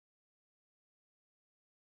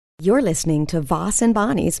You're listening to Voss and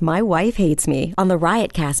Bonnie's My Wife Hates Me on the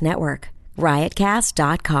Riotcast Network.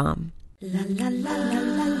 Riotcast.com.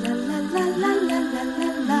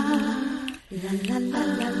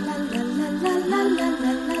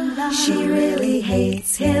 She really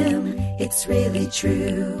hates him, it's really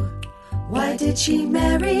true. Why did she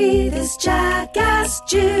marry this jackass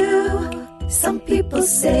Jew? Some people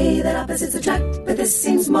say that opposites attract, but this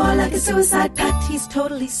seems more like a suicide pact. He's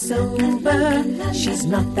totally sober, she's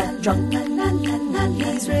not that drunk.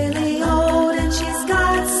 He's really old and she's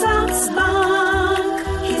got some spunk.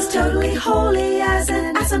 He's totally holy as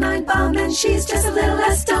an asinine bomb, and she's just a little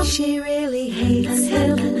less dumb. She really hates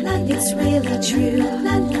him, it's really true.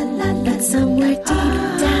 But somewhere deep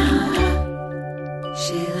down,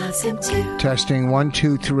 she loves him too. Testing 1,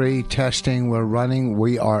 2, 3. Testing. We're running.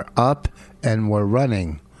 We are up and we're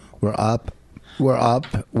running. We're up. We're up.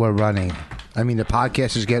 We're running. I mean, the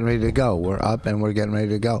podcast is getting ready to go. We're up and we're getting ready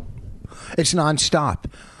to go. It's nonstop.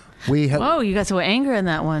 Whoa, you got so angry in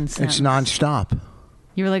that one sentence. It's nonstop.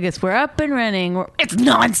 You were like, we're up and running. It's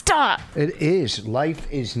nonstop. It is.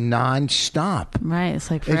 Life is nonstop. Right. It's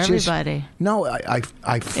like for everybody. I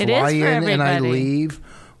fly in and I leave.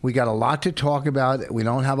 We got a lot to talk about. We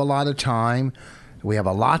don't have a lot of time. We have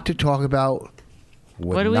a lot to talk about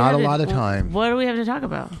with not a lot of time. What do we have to talk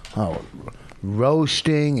about? Oh,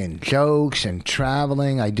 roasting and jokes and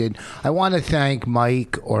traveling. I want to thank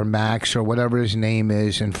Mike or Max or whatever his name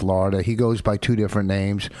is in Florida. He goes by 2 different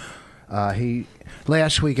names.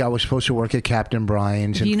 Last week I was supposed to work at Captain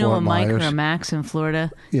Brian's in Fort Myers. Do you know a Mike or a Max in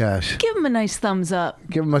Florida? Yes. Give him a nice thumbs up.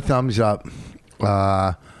 Give him a thumbs up.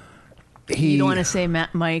 You don't want to say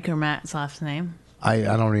Mike or Matt's last name? I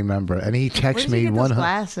don't remember. And he texted me Where did you get those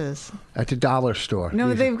glasses? At the dollar store.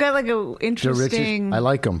 No, they've got like a interesting. I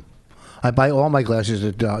like them. I buy all my glasses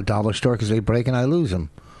at the dollar store because they break and I lose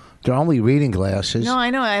them. They're only reading glasses. No,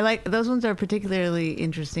 I know. I like those ones. Are particularly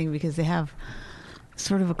interesting because they have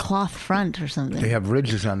sort of a cloth front or something. They have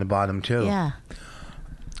ridges on the bottom too. Yeah.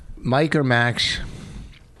 Mike or Max?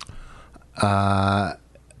 I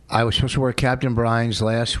was supposed to work Captain Brian's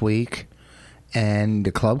last week, and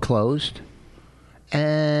the club closed.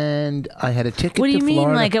 And I had a ticket to Florida. What do you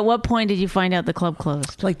mean? Like, at what point did you find out the club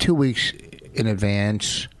closed? Like 2 weeks in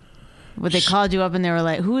advance. But they called you up and they were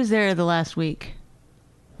like, who was there the last week?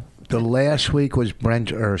 The last week was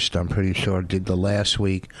Brent Erst, I'm pretty sure, did the last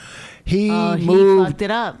week. He fucked it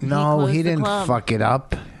up. No, he didn't fuck it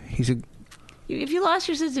up. If you lost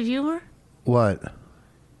your sense of humor? What?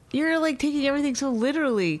 You're like taking everything so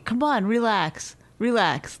literally. Come on, relax.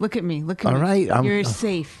 Relax. Look at me. Look at me. All right. You're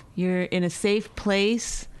safe. You're in a safe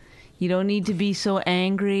place. You don't need to be so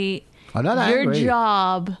angry. I'm not angry. Your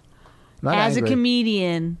job as a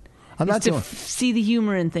comedian is to see the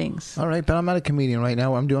humor in things. All right, but I'm not a comedian right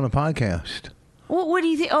now. I'm doing a podcast. Well, what do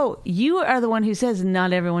you think? Oh, you are the one who says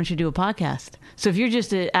not everyone should do a podcast. So if you're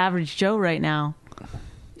just an average Joe right now,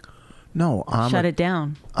 no, shut it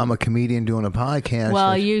down. I'm a comedian doing a podcast.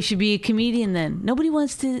 Well, you should be a comedian then. Nobody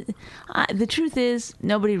wants to. The truth is,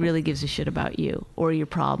 nobody really gives a shit about you or your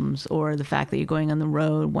problems or the fact that you're going on the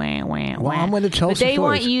road. Wah, wah, well, I'm going to tell But they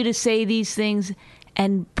want you to say these things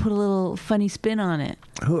and put a little funny spin on it.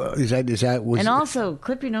 Who is that? And also,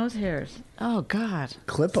 clip your nose hairs. Oh, God.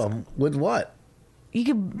 Clip them? With what? You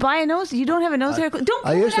could buy a nose. You don't have a nose hair clip. Don't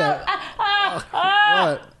pull it out.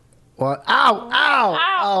 What? What? Ow!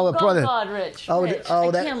 Oh, God, Rich. Rich,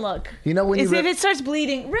 I can't look. You know when if it starts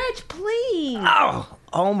bleeding, Rich, please.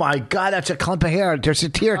 Oh my God, that's a clump of hair. There's a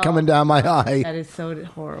tear coming down my eye. That is so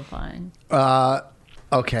horrifying.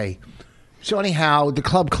 Okay. So anyhow, the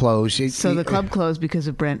club closed. The club closed because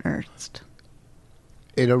of Brent Ernst.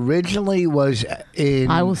 It originally was in...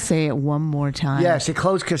 I will say it one more time. Yes, it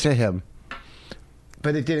closed because of him.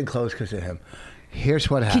 But it didn't close because of him. Here's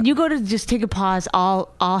what happened. Can you go to just take a pause? I'll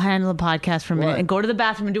handle the podcast for a minute and go to the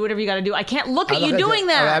bathroom and do whatever you got to do. I can't look at you doing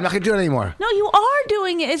that. I'm not going to do it anymore. No, you are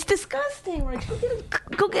doing it. It's disgusting. Rich.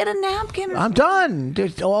 Go get a napkin. I'm done.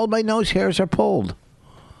 All my nose hairs are pulled.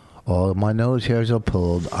 All my nose hairs are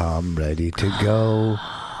pulled. I'm ready to go.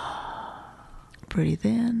 Breathe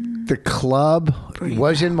in. The club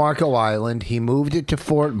was in Marco Island. He moved it to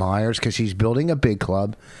Fort Myers because he's building a big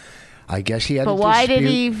club. I guess he had But why did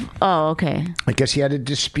he... Oh, okay. I guess he had a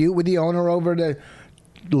dispute with the owner over the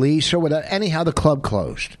lease or whatever. Anyhow, the club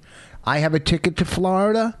closed. I have a ticket to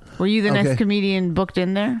Florida. Were you the next comedian booked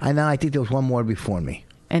in there? I know. I think there was one more before me.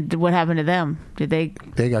 And what happened to them? Did they...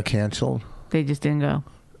 They got canceled. They just didn't go?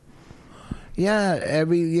 Yeah,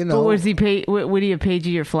 But was he pay? Would he have paid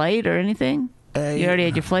you your flight or anything? You already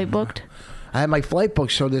had your flight booked? I had my flight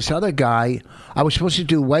booked. So this other guy... I was supposed to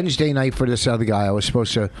do Wednesday night for this other guy. I was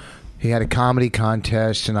supposed to... He had a comedy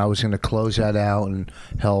contest, and I was going to close that out and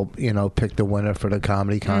help, pick the winner for the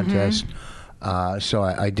comedy contest. So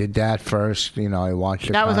I did that first. I watched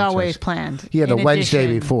the That was contest. always planned. Yeah, the In Wednesday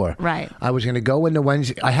addition- before. Right. I was going to go into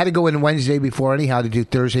Wednesday. I had to go in Wednesday before anyhow to do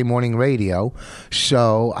Thursday morning radio.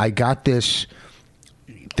 So I got this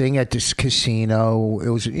thing at this casino. It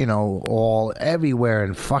was, all everywhere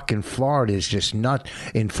in fucking Florida is just nuts.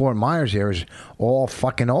 In Fort Myers, there's all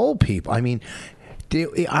fucking old people. I mean,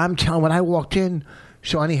 I'm telling, when I walked in,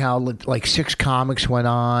 so anyhow, like 6 comics went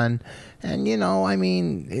on. And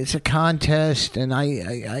it's a contest, and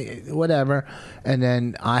I whatever, and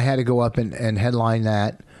then I had to go up and headline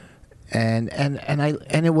that, and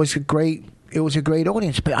it was a great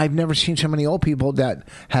audience. But I've never seen so many old people that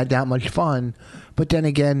had that much fun. But then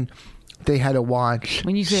again, they had to watch.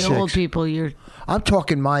 When you say 6. old people, I'm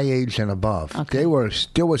talking my age and above. Okay.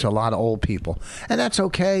 There was a lot of old people, and that's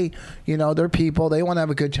okay. They're people. They want to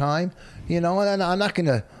have a good time. And I'm not going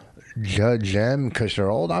to judge them because they're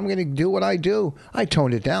old. I'm going to do what I do. I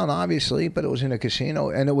toned it down, obviously, but it was in a casino,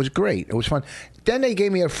 and it was great. It was fun. Then they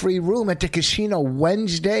gave me a free room at the casino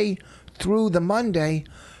Wednesday through the Monday,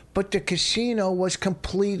 but the casino was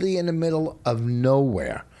completely in the middle of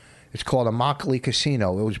nowhere. It's called a Immokalee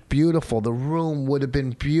Casino. It was beautiful. The room would have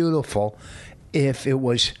been beautiful if it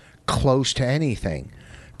was close to anything,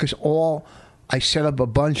 because I set up a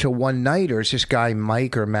bunch of one-nighters. This guy,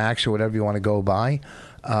 Mike or Max or whatever you want to go by,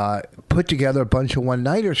 put together a bunch of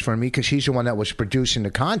one-nighters for me because he's the one that was producing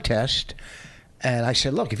the contest. And I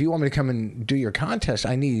said, look, if you want me to come and do your contest,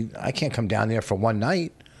 I can't come down there for one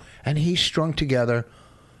night. And he strung together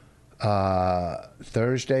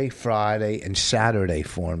Thursday, Friday, and Saturday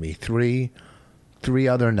for me. Three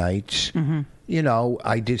other nights. Mm-hmm.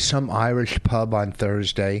 I did some Irish pub on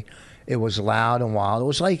Thursday. It was loud and wild. It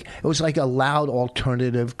was like a loud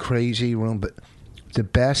alternative crazy room, but the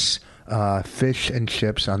best fish and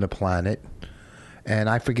chips on the planet. And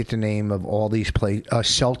I forget the name of all these places.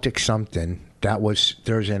 Celtic something. That was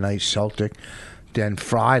Thursday night, Celtic. Then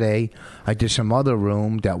Friday, I did some other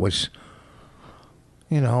room that was,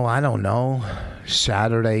 I don't know.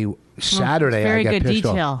 Saturday, very I got good pissed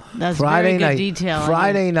detail. off. That's Friday very good night, detail.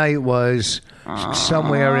 Friday night was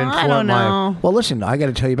somewhere in Fort I don't Myers. know. Well, listen, I got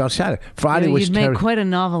to tell you about Saturday. Friday was You'd make quite a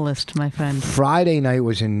novelist, my friend. Friday night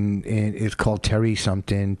was it's called Terry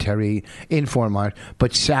in Fort Myers.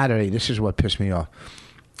 But Saturday, this is what pissed me off.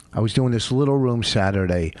 I was doing this little room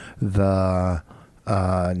Saturday, the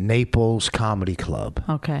Naples Comedy Club.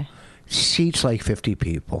 Okay. Seats like 50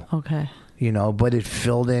 people. Okay. But it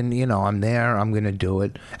filled in, I'm there, I'm going to do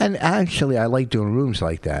it. And actually, I like doing rooms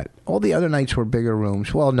like that. All the other nights were bigger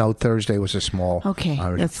rooms. Well, no, Thursday was a small. Okay,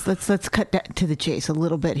 let's cut that to the chase a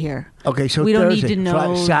little bit here. Okay, so we don't Thursday, need to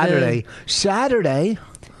know Saturday,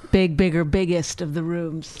 biggest of the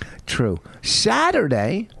rooms. True.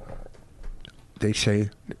 Saturday, they say,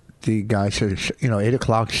 the guy says, 8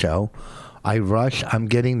 o'clock show. I rush. I'm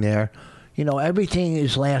getting there. Everything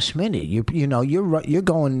is last minute. You're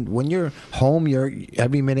going when you're home.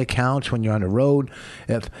 Every minute counts. When you're on the road,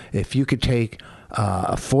 if you could take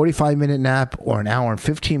a 45-minute nap or an hour and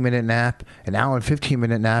 15-minute nap, an hour and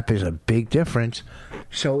 15-minute nap is a big difference.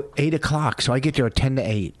 So 8 o'clock. So I get there at 10 to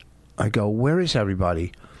 8. I go, where is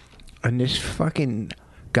everybody? And this fucking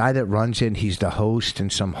guy that runs it, he's the host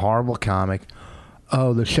and some horrible comic.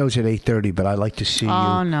 Oh, the show's at 8:30, but I like to see you.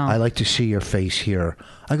 Oh, no. I like to see your face here.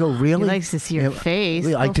 I go, really? He likes to see your face.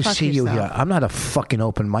 I like Go to fuck see you yourself. here. I'm not a fucking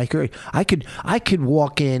open micer. I could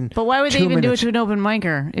walk in. But why would they 2 even do it minutes. to an open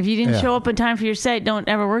micer? If you didn't Yeah. show up in time for your set, don't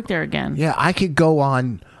ever work there again. Yeah, I could go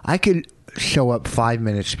on. I could show up 5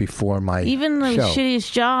 minutes before my Even the show.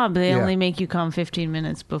 shittiest job, they Yeah. only make you come 15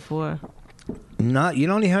 minutes before. Not. You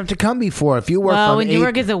don't even have to come before. If you work Well, from when 8, you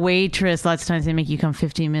work as a waitress, lots of times they make you come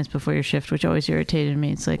 15 minutes before your shift, which always irritated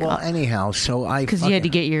me. It's like, well, anyhow, so I because you had to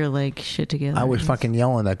get your shit together. I was fucking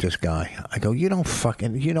yelling at this guy. I go, you don't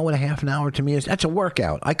fucking. You know what a half an hour to me is? That's a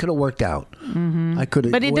workout. I could have worked out. Mm-hmm. I could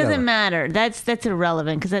have. But it doesn't matter. That's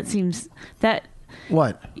irrelevant because that seems that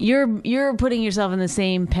What? you're putting yourself in the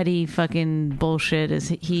same petty fucking bullshit as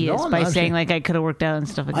he No, is I'm by not saying saying- I could have worked out and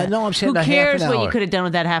stuff like that. I know, I'm saying who a half cares an what you hour. could have done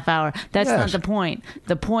with that half hour? That's not Yes. the point.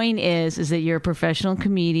 The point is that you're a professional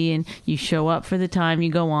comedian. You show up for the time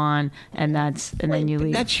you go on, and then you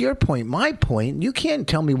leave. That's your point. My point, you can't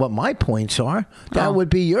tell me what my points are. That Oh. would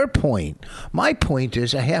be your point. My point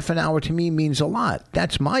is a half an hour to me means a lot.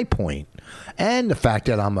 That's my point. And the fact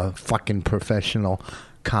that I'm a fucking professional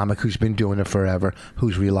comic who's been doing it forever,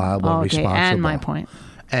 who's reliable and Okay, responsible. and my point.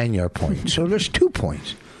 And your point. So there's 2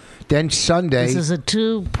 points. Then Sunday. This is a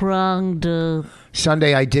two-pronged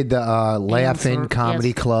Sunday I did the Laugh-In Comedy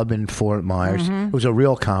yes. Club in Fort Myers. It was a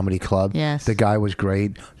real comedy club. Yes. The guy was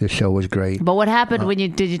great. The show was great. But what happened when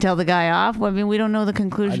did you tell the guy off? Well, I mean, we don't know the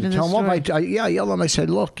conclusion of the Tell him story. off. I yelled at him. I said,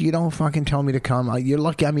 "Look, you don't fucking tell me to come. You're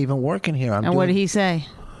lucky I'm even working here." And what did he say?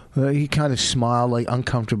 He kind of smiled like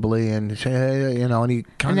uncomfortably and said, "Hey," and he kind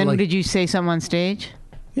And of then like, did you say something on stage?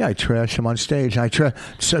 Yeah, I trashed him on stage.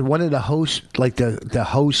 So one of the hosts, like the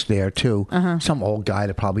host there too, some old guy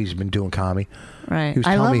that probably has been doing comedy. Right. He was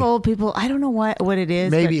I telling love me- old people. I don't know what it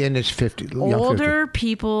is. Maybe but in his 50s. older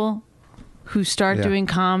people who start Yeah. doing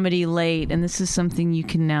comedy late, and this is something you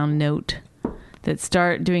can now note, that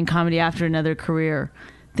start doing comedy after another career,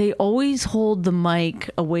 they always hold the mic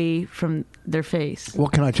away from their face.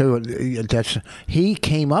 What can I tell you? He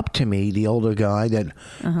came up to me, the older guy,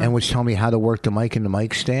 and was telling me how to work the mic in the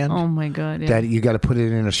mic stand. Oh my God. Yeah. That you got to put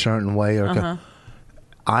it in a certain way.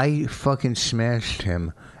 I fucking smashed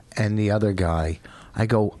him and the other guy. I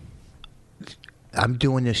go, I'm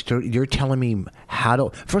doing this. You're telling me how to.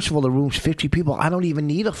 First of all, the room's 50 people. I don't even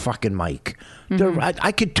need a fucking mic.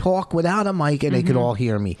 I could talk without a mic and they could all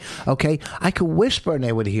hear me. Okay, I could whisper and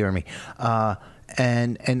they would hear me.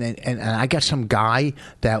 And I got some guy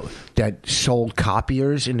that sold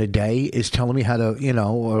copiers in the day is telling me how to,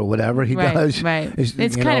 or whatever he does. Right. Is,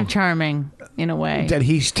 It's kind of charming in a way. that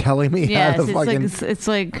he's telling me Yes, how to fucking. it's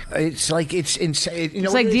like It's insane.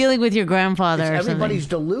 it's like dealing with your grandfather. Or Everybody's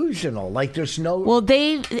something. delusional. Like there's no. Well,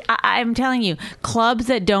 I'm telling you, clubs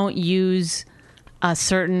that don't use a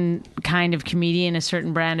certain kind of comedian, a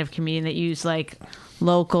certain brand of comedian that use like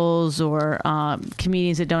locals or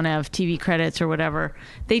comedians that don't have TV credits or whatever,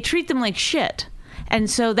 they treat them like shit. And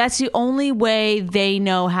so that's the only way they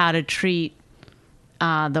know how to treat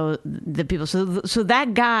the people. So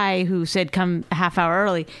that guy who said come a half hour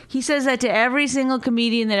early, he says that to every single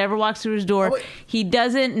comedian that ever walks through his door. He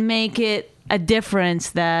doesn't make it a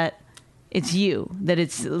difference that it's you, that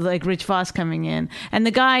it's like Rich Voss coming in. And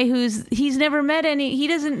the guy he's never met any,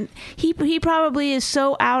 he probably is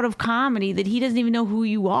so out of comedy that he doesn't even know who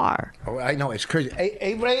you are. Oh, I know, it's crazy.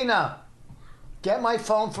 Hey, Raina, get my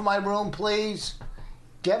phone from my room, please.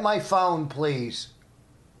 Get my phone, please.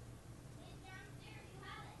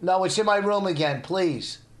 No, it's in my room again,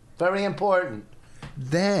 please. Very important.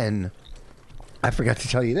 Then, I forgot to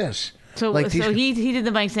tell you this. So he did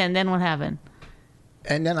the mic stand. Then what happened?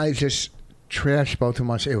 And then I just trashed both of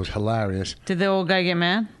them. It was hilarious. Did the old guy get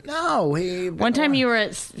mad? No, One time you were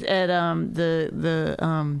at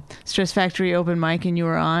the Stress Factory open mic and you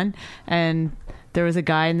were on, and there was a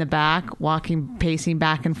guy in the back pacing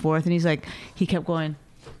back and forth, and he kept going,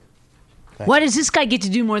 why does this guy get to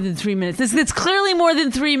do more than 3 minutes? It's clearly more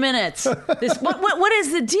than 3 minutes. What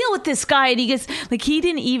is the deal with this guy? And he gets he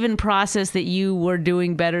didn't even process that you were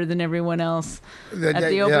doing better than everyone else at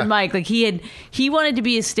the open mic. Like he wanted to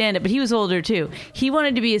be a stand-up, but he was older too. He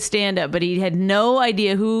wanted to be a stand-up, but he had no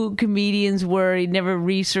idea who comedians were. He'd never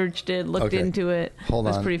researched it, looked into it. Hold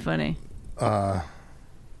on. That's pretty funny. I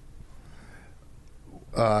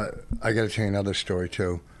got to tell you another story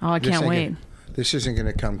too. Oh, I can't wait. This isn't going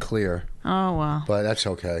to come clear. Oh, wow. But that's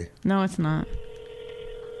okay. No, it's not.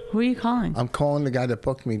 Who are you calling? I'm calling the guy that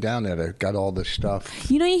booked me down there that got all this stuff.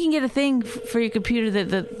 You know you can get a thing for your computer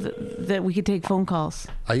that we could take phone calls.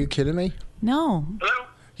 Are you kidding me? No. Hello?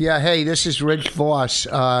 Yeah, hey, this is Rich Voss.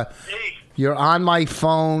 Hey. You're on my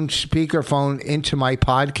phone, speakerphone, into my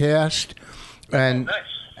podcast. And Nice.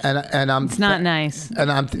 and I'm It's not nice. and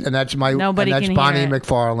that's my Nobody and that's can Bonnie hear it.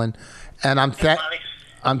 McFarlane. And Bonnie.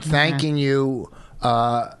 I'm thanking you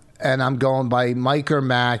and I'm going by Mike or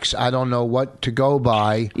Max. I don't know what to go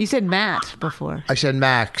by. You said Matt before. I said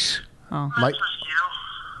Max. Oh. Mike,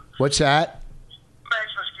 Mosquito. what's that? Max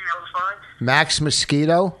Mosquito's fine. Max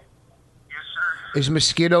Mosquito? Yes, sir. Is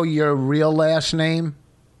Mosquito your real last name?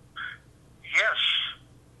 Yes.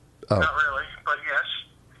 Oh. Not really, but yes.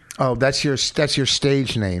 Oh, that's your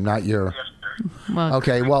stage name, not your. Yes, sir. Well,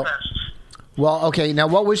 Okay, well, okay. Now,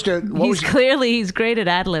 what was he's great at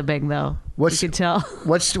ad-libbing, though. What's- you can tell.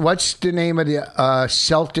 what's the name of the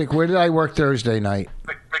Celtic? Where did I work Thursday night?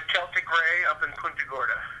 McKelty Gray up in Punta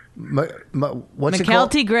Gorda. What's it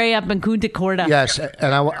called? McKelty Gray up in Punta Gorda. Yes,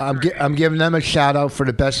 and I'm giving them a shout out for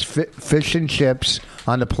the best fish and chips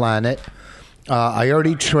on the planet. I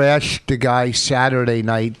already trashed the guy Saturday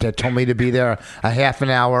night that told me to be there a half an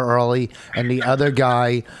hour early, and the other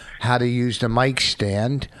guy had to use the mic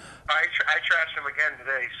stand. I trashed him again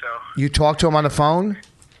today, so. You talked to him on the phone?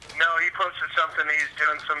 No, he posted something. He's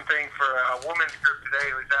doing something for a women's group today.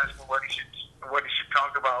 He was asking what he should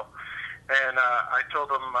talk about. And I told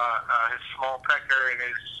him his small pecker and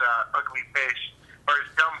his ugly face, or his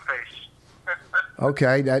dumb face.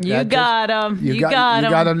 Okay, You got him. You got you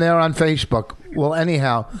him. got him there on Facebook. Well,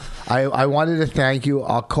 anyhow, I wanted to thank you.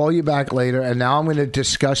 I'll call you back later, and now I'm going to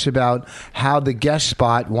discuss about how the guest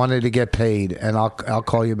spot wanted to get paid, and I'll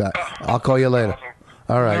call you back. I'll call you later.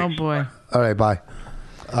 All right. Oh boy. All right. Bye.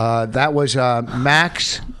 That was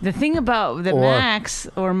Max. The thing about that Or Max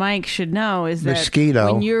or Mike should know is that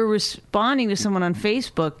Mosquito. when you're responding to someone on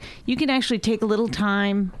Facebook, you can actually take a little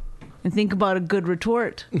time and think about a good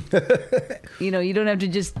retort. You don't have to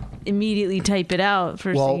just immediately type it out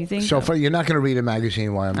first thing you think. You're not going to read a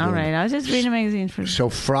magazine while I'm All doing right, it. I was just reading a magazine for. So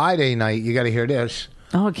Friday night, you got to hear this.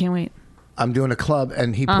 Oh, I can't wait. I'm doing a club,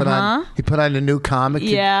 and he put on a new comic.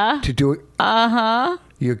 To do it.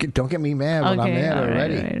 Don't get me mad when I'm Okay, mad all right,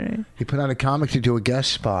 already. right. He put on a comic to do a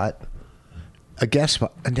guest spot,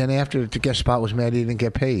 and then after the guest spot was mad, he didn't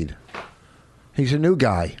get paid. He's a new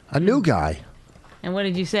guy. And what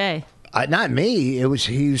did you say? Not me. He was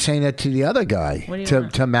saying that to the other guy, What do you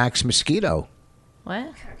want? to Max Mosquito.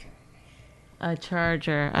 What? A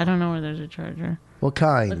charger. I don't know where there's a charger. What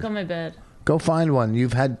kind? Look on my bed. Go find one.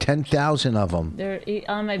 You've had 10,000 of them. They're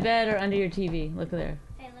on my bed or under your TV. Look there.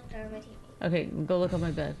 I looked over my TV. Okay, go look on my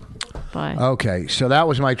bed. Bye. Okay, so that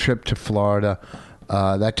was my trip to Florida.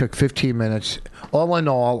 That took 15 minutes. All in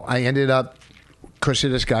all, I ended up, because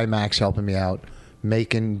of this guy Max helping me out,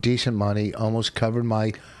 making decent money, almost covered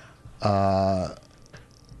my, what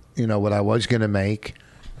I was going to make.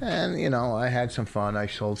 And, I had some fun. I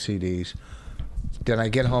sold CDs. Then I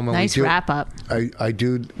get home and Nice wrap up.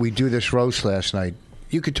 We do this roast last night.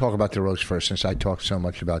 You could talk about the roast first, since I talked so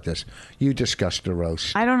much about this. You discussed the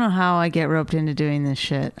roast. I don't know how I get roped into doing this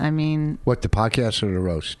shit. I mean, What, the podcast or the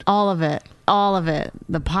roast? all of it. All of it.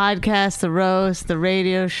 The podcast, the roast, the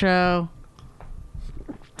radio show.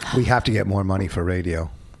 We have to get more money for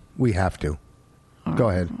radio. We have to. Go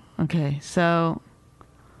ahead. Okay, so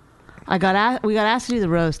we got asked to do the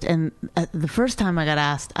roast, and the first time I got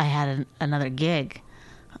asked, I had another gig.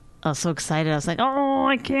 I was so excited. I was like, "Oh,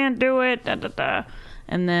 I can't do it!" Da, da, da.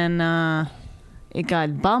 And then it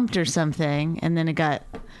got bumped or something, and then it got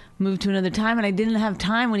moved to another time, and I didn't have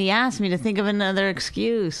time when he asked me to think of another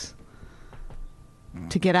excuse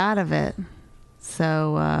to get out of it.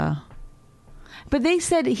 So, but they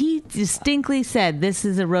said, he distinctly said, this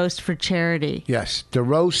is a roast for charity. Yes, the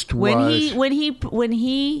roast was... When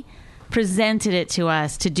he presented it to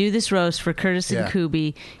us to do this roast for Curtis and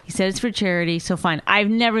Kubi, he said it's for charity. So fine. I've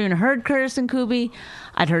never even heard Curtis and Kubi.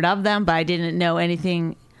 I'd heard of them, but I didn't know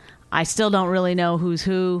anything. I still don't really know who's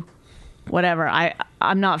who. Whatever.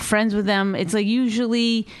 I'm not friends with them. It's like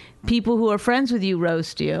usually people who are friends with you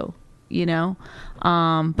roast you,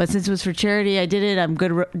 But since it was for charity, I did it. I'm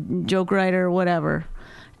good joke writer, whatever.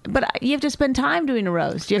 But you have to spend time doing a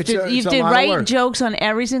roast. You have to write jokes on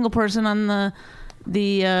every single person on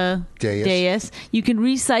the dais. You can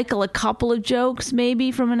recycle a couple of jokes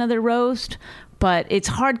maybe from another roast, but it's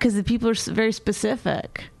hard because the people are very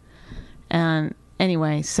specific. And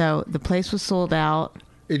anyway, so the place was sold out.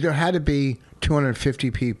 There had to be 250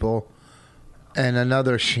 people and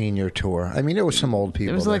another senior tour. I mean, there was some old people.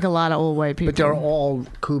 There was like a lot of old white people. But they're all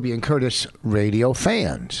Kubi and Curtis radio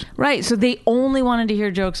fans. Right. So they only wanted to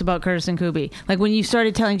hear jokes about Curtis and Kubi. Like when you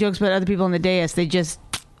started telling jokes about other people on the dais,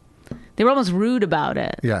 they were almost rude about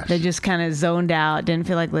it. Yes. They just kind of zoned out, didn't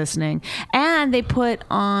feel like listening. And they put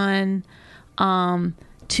on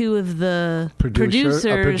two of the producers.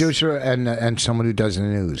 A producer and someone who does the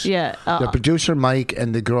news. Yeah. The producer, Mike,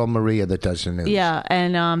 and the girl, Maria, that does the news. Yeah.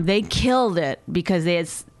 And they killed it because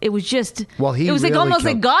it was just... Well, it was really like almost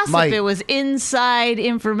like gossip. Mike. It was inside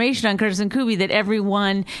information on Curtis and Kubi that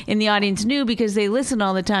everyone in the audience knew because they listened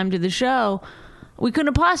all the time to the show. We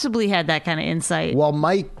couldn't have possibly had that kind of insight. Well,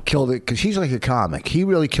 Mike killed it because he's like a comic. He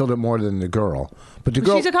really killed it more than the girl. But the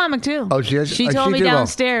girl, she's a comic too. Oh, she is? She told me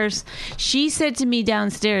downstairs. She said to me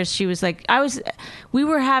downstairs, she was like, we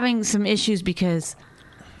were having some issues because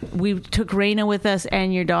we took Raina with us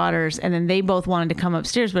and your daughters, and then they both wanted to come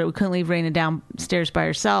upstairs, but we couldn't leave Raina downstairs by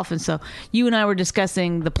herself. And so you and I were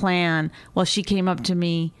discussing the plan while she came up to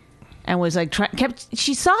me and was like,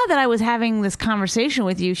 she saw that I was having this conversation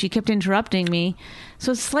with you. She kept interrupting me. So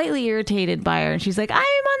I was slightly irritated by her. And she's like, I am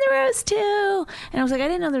on the roast too. And I was like, I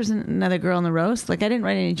didn't know there was another girl on the roast. Like, I didn't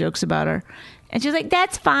write any jokes about her. And she was like,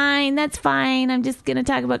 that's fine. That's fine. I'm just going to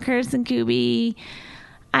talk about Curtis and Kubi.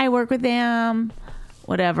 I work with them.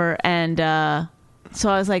 Whatever. And so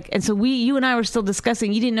I was like, and so you and I were still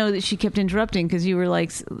discussing. You didn't know that she kept interrupting because you were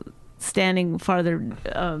like standing farther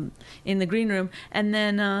in the green room. And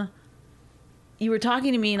then... you were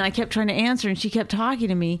talking to me and I kept trying to answer and she kept talking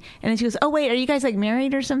to me and then she goes, oh wait, are you guys like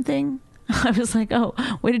married or something? I was like, oh,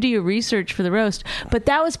 way to do your research for the roast. But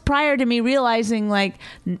that was prior to me realizing, like,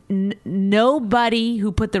 nobody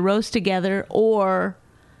who put the roast together or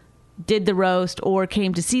did the roast or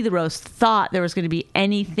came to see the roast thought there was going to be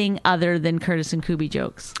anything other than Curtis and Kuby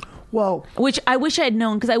jokes. Well, which I wish I had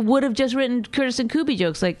known, because I would have just written Curtis and Kuby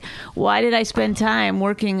jokes. Like, why did I spend time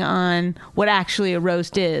working on what actually a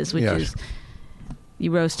roast is, which is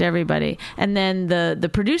you roast everybody. And then the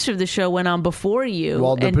producer of the show went on before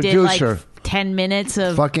you and did like 10 minutes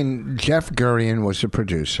of... Fucking Jeff Gurian was the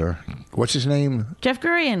producer. What's his name? Jeff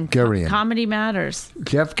Gurian. Comedy Matters.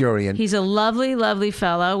 Jeff Gurian. He's a lovely, lovely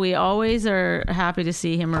fellow. We always are happy to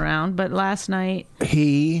see him around. But last night...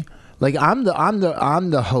 I'm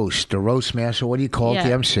the host, the roast master. What do you call it?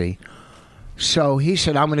 The MC. So he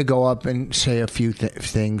said, I'm going to go up and say a few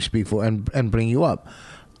things before and bring you up.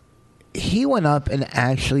 He went up and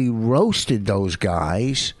actually roasted those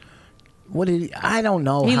guys. I don't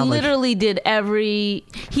know. He how literally did every...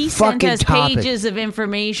 He sent us pages of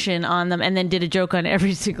information on them and then did a joke on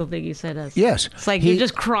every single thing he sent us. Yes. It's like you're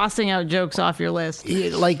just crossing out jokes off your list.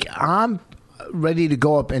 I'm ready to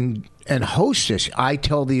go up and host this. I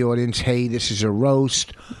tell the audience, hey, this is a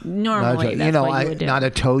roast. Normally, that's what you would do. Not a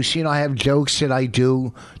toast. I have jokes that I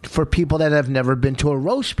do for people that have never been to a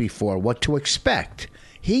roast before, what to expect.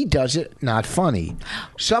 He does it not funny.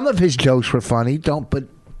 Some of his jokes were funny, but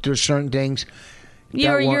there's certain things.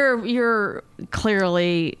 You're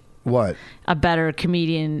clearly what a better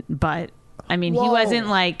comedian, but I mean, he wasn't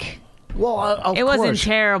like. Well, it wasn't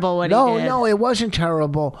terrible what he did. No, it wasn't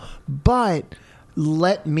terrible, but.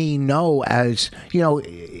 Let me know, as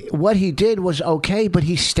what he did was okay, but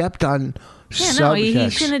he stepped on subjects. He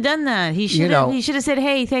shouldn't have done that. He should have said,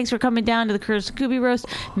 hey, thanks for coming down to the Curtis and Kuby roast.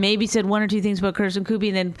 Maybe said one or two things about Curtis and Kuby,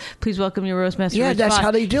 and then please welcome your roast master. Yeah, that's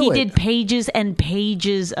how they do it. He did pages and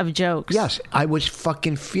pages of jokes. Yes, I was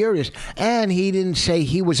fucking furious. And he didn't say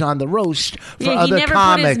he was on the roast for other comics. He never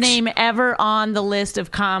put his name ever on the list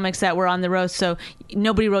of comics that were on the roast, so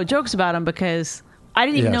nobody wrote jokes about him because... I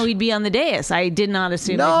didn't even know he'd be on the dais. I did not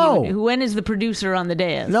assume that he would. When is the producer on the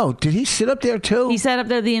dais? No. Did he sit up there too? He sat up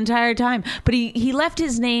there the entire time. But he left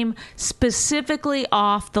his name specifically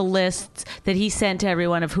off the lists that he sent to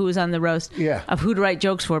everyone of who was on the roast, of who to write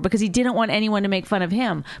jokes for, because he didn't want anyone to make fun of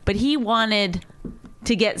him. But he wanted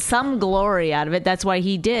to get some glory out of it. That's why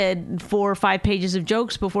he did 4 or 5 pages of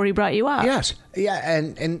jokes before he brought you up. Yes. Yeah,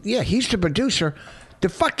 and he's the producer. The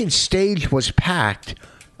fucking stage was packed,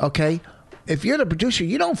 okay? If you're the producer,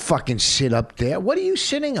 you don't fucking sit up there. What are you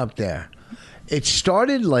sitting up there? It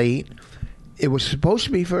started late. It was supposed to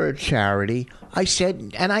be for a charity. I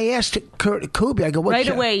said, and I asked Kuby, I go, what right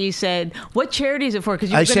away you said, what charity is it for? Because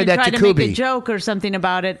you were going to try to make a joke or something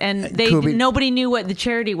about it, and nobody knew what the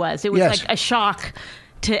charity was. It was like a shock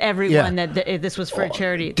to everyone that this was for a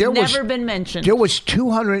charity. It's never been mentioned. There was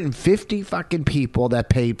 250 fucking people that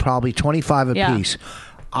paid probably $25 a piece.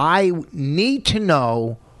 I need to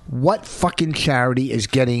know what fucking charity is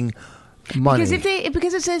getting money.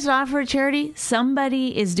 Because it says not for a charity,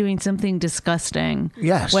 somebody is doing something disgusting.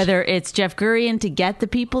 Yes. Whether it's Jeff Gurian to get the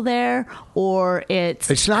people there, or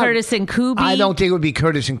it's not Curtis and Kuby. I don't think it would be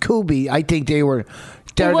Curtis and Kuby. I think they're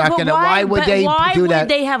not going to. Why would they do that? Why would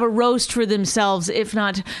they have a roast for themselves if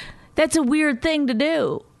not? That's a weird thing to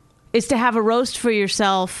do. Is to have a roast for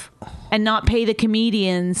yourself and not pay the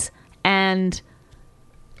comedians, and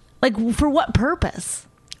like, for what purpose?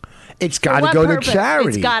 It's got to go to charity.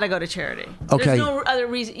 It's got to go to charity. Okay. There's no other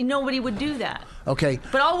reason. Nobody would do that. Okay.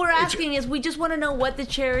 But all we're asking is we just want to know what the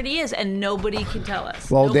charity is, and nobody can tell us.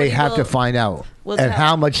 Well, they have to find out. We'll and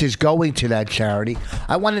how much is going to that charity.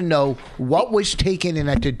 I want to know what was taken in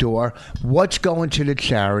at the door, what's going to the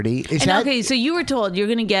charity. Okay, so you were told you're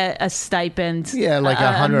going to get a stipend. Yeah, like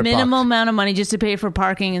 $100. A minimal amount of money just to pay for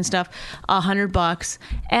parking and stuff, $100.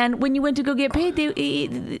 And when you went to go get paid,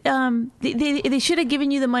 they should have given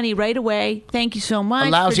you the money right away. Thank you so much. A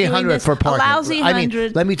lousy $100 for parking. A lousy $100. I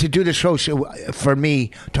mean, let me to do this roast. For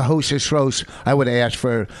me to host this roast, I would have asked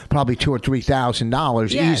for probably $2,000 or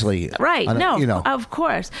 $3,000 easily. Right? Of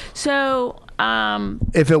course. So,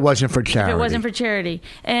 if it wasn't for charity,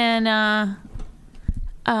 and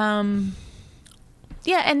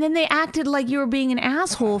yeah, and then they acted like you were being an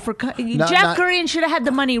asshole for Jeff Gurian should have had the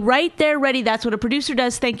money right there ready. That's what a producer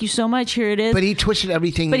does. Thank you so much. Here it is. But he twisted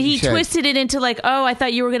everything. But he twisted it into like, oh, I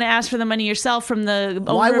thought you were going to ask for the money yourself from the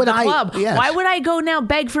owner of the club. Yes. Why would I go now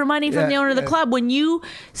beg for money from the owner of the club when you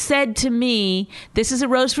said to me, this is a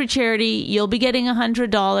roast for charity. You'll be getting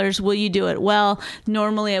 $100. Will you do it? Well,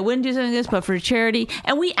 normally I wouldn't do something like this, but for charity.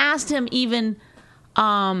 And we asked him even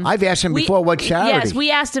I've asked him before what charity. Yes,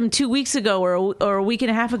 we asked him 2 weeks ago or a week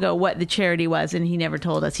and a half ago what the charity was, and he never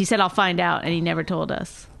told us. He said, I'll find out, and he never told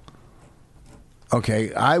us.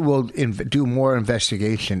 Okay, I will do more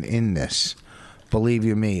investigation in this. Believe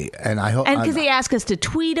you me, and I hope. And because they ask us to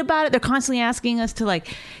tweet about it, they're constantly asking us to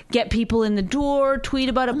like get people in the door, tweet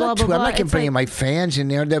about it, blah blah blah. I'm not bringing my fans in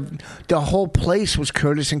there. The whole place was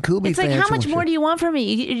Curtis and Kubi. It's like, how much more do you want from me?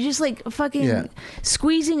 You're just like fucking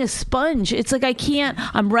squeezing a sponge. It's like I can't.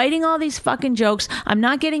 I'm writing all these fucking jokes. I'm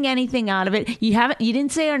not getting anything out of it. You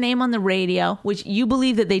didn't say our name on the radio, which you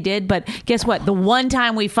believe that they did, but guess what? The one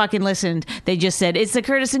time we fucking listened, they just said it's the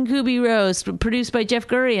Curtis and Kubi roast produced by Jeff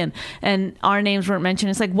Gurian, and our names weren't mentioned.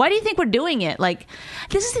 It's like, why do you think we're doing it? Like,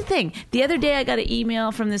 this is the thing. The other day I got an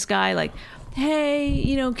email from this guy like, hey,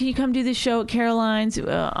 can you come do this show at Caroline's?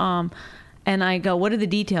 And I go, what are the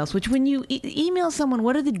details? Which when you email someone,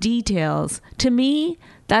 what are the details? To me,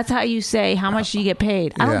 that's how you say, how much do you get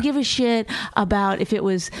paid? I don't give a shit about if it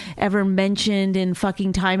was ever mentioned in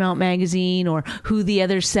fucking Time Out magazine or who the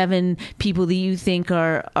other 7 people that you think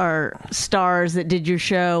are stars that did your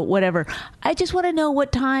show, whatever. I just want to know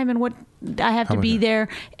what time and what I have to be there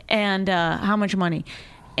and how much money.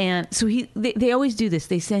 And so they always do this.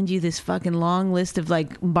 They send you this fucking long list of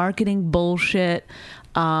like marketing bullshit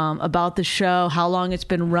about the show, how long it's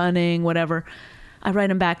been running, whatever. I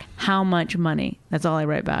write him back, how much money? That's all I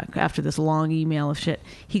write back after this long email of shit.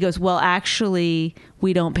 He goes, well, actually,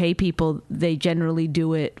 we don't pay people. They generally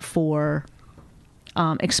do it for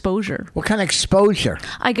exposure. What kind of exposure?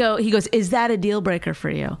 He goes, is that a deal breaker for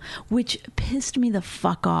you? Which pissed me the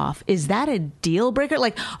fuck off. Is that a deal breaker?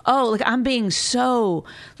 Like, I'm being so,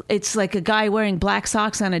 it's like a guy wearing black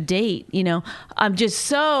socks on a date, I'm just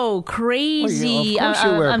so crazy. Well, of course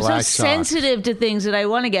you wear I'm black so socks. sensitive to things that I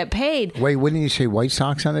want to get paid. Wait, wouldn't you say white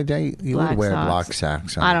socks on a date? You would wear black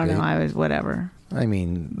socks on a date. I don't know. I was whatever. I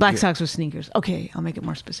mean, black socks with sneakers. Okay, I'll make it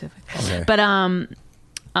more specific. Okay. But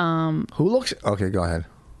who looks? Okay, go ahead.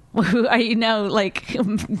 Are you now like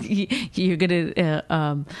you're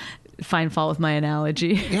gonna find fault with my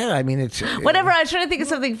analogy? Yeah, I mean it's whatever. I was trying to think of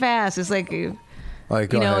something fast. It's like go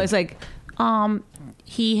ahead. It's like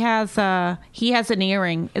he has an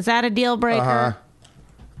earring. Is that a deal breaker? Uh-huh.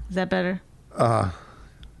 Is that better?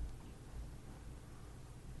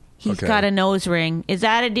 He's Okay. got a nose ring. Is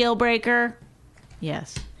that a deal breaker?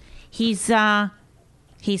 Yes. He's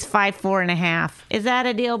 5'4.5". Is that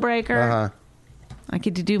a deal breaker? I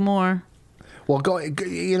get to do more. Well,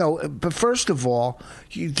 but first of all,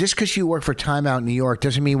 just because you work for Time Out New York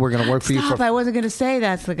doesn't mean we're going to work for you for. I wasn't going to say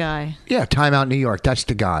that's the guy. Yeah, Time Out New York. That's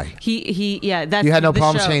the guy. That's You had no the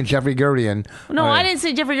problem show. saying Jeffrey Gurian. No, I didn't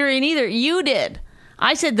say Jeffrey Gurian either. You did.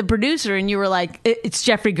 I said the producer, and you were like, it's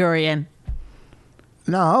Jeffrey Gurian.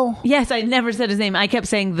 No. Yes, I never said his name. I kept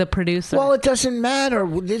saying the producer. Well, it doesn't matter.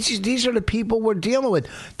 These are the people we're dealing with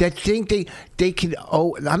that think they can.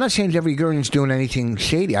 Oh, I'm not saying Jeffrey Gurian's doing anything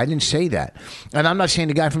shady. I didn't say that, and I'm not saying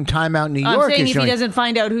the guy from Time Out New York. I'm saying is if doing, he doesn't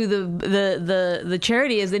find out who the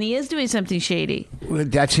charity is, then he is doing something shady.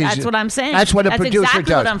 That's what I'm saying. That's what a That's producer exactly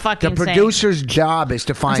does. what I'm fucking the producer's job is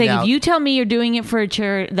to I'm find saying out. if you tell me you're doing it for a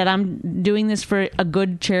charity, that I'm doing this for a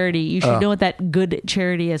good charity, you should know what that good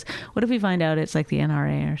charity is. What if we find out it's like the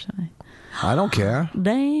NRA or something? I don't care.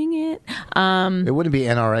 Dang it. It wouldn't be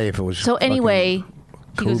NRA if it was. So anyway, he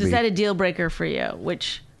goes, Kubi. is that a deal breaker for you?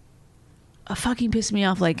 Which fucking pissed me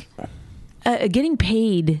off. Like, getting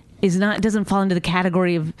paid doesn't fall into the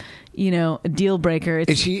category of, a deal breaker.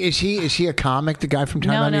 Is he a comic? The guy from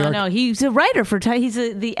Time Out New York? No. He's a writer for Time. He's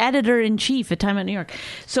the editor in chief at Time Out New York.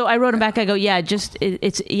 So I wrote him back. I go, yeah,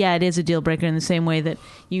 it is a deal breaker in the same way that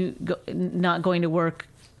not going to work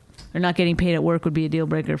or not getting paid at work would be a deal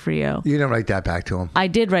breaker for you. You didn't write that back to him. I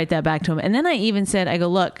did write that back to him. And then I even said, I go,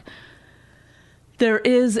 look, there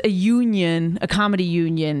is a comedy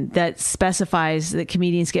union that specifies that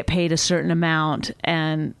comedians get paid a certain amount.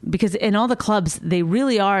 And because in all the clubs, they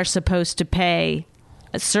really are supposed to pay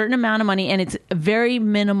a certain amount of money, and it's very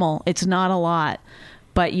minimal. It's not a lot,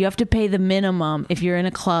 but you have to pay the minimum if you're in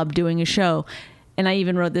a club doing a show. And I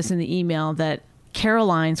even wrote this in the email that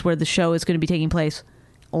Caroline's, where the show is going to be taking place,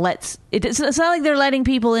 it's not like they're letting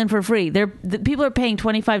people in for free. The people are paying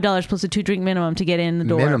 $25 plus a 2-drink minimum to get in the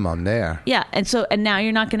door. Minimum there. Yeah, and now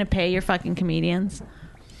you're not going to pay your fucking comedians.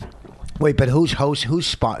 Wait, but who's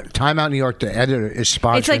Time Out New York? The editor is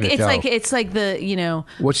sponsoring the show. It's like the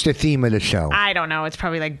What's the theme of the show? I don't know. It's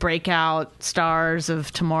probably like breakout stars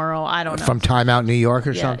of tomorrow. I don't know. From Time Out New York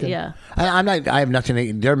or something. Yeah. I have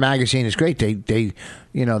nothing. Their magazine is great. They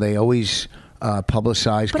always.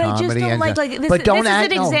 Publicize but comedy. I just don't like this. But don't this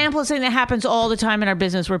act, is an example of something that happens all the time in our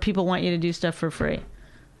business where people want you to do stuff for free.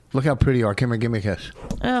 Look how pretty you are. Come here, give me a kiss.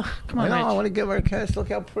 Ugh, come on, I know, I Rich. want to give her a kiss. Look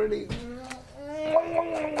how pretty.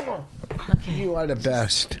 Okay. You are the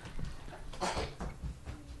best.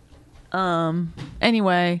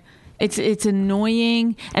 Anyway, it's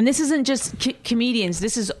annoying, and this isn't just comedians.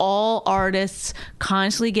 This is all artists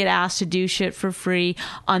constantly get asked to do shit for free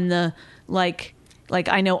on the like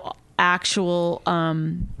I know actual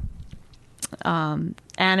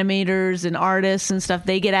animators and artists and stuff.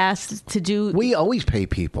 They get asked to do. We always pay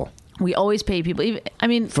people. We always pay people. I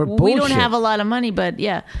mean, For we don't bullshit. have a lot of money, but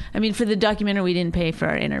yeah. I mean, for the documentary, we didn't pay for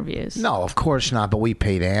our interviews. No, of course not. But we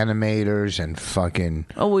paid animators and fucking.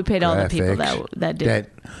 Oh, we paid all the people graphics that did. That,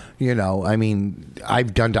 you know, I mean,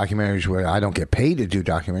 I've done documentaries where I don't get paid to do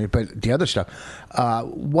documentaries, but the other stuff,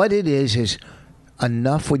 what it is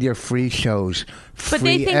enough with your free shows. But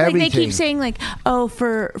free they think everything. like they keep saying like, oh,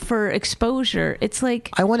 for exposure. It's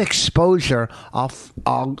like I want exposure.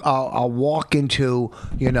 I'll walk into,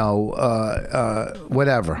 you know,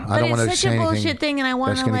 whatever. I don't want to But it's say such a anything bullshit thing, and I want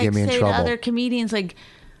that's to gonna like get me in say to trouble. other comedians like,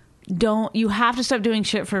 don't you have to stop doing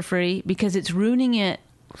shit for free because it's ruining it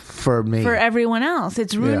For me, for everyone else.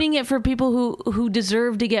 It's ruining it for people who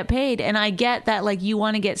deserve to get paid. And I get that, like, you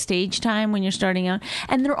want to get stage time when you're starting out,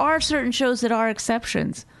 and there are certain shows that are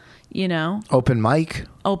exceptions, you know, open mic.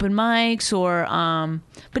 open mics or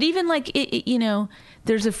but even like you know,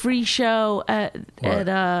 there's a free show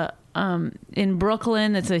in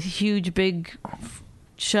Brooklyn that's a huge big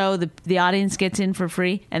show. The audience gets in for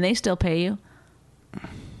free and they still pay you,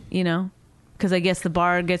 you know, because I guess the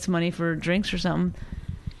bar gets money for drinks or something.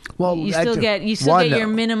 Well, You still get your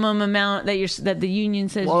minimum amount that the union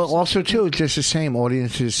says. Well, also too, it's just the same.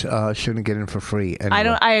 Audiences shouldn't get in for free.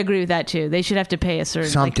 Anyway. I agree with that too. They should have to pay a certain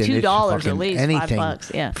Something. like It's $2 at fucking least, anything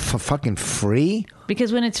 $5. Yeah, for fucking free.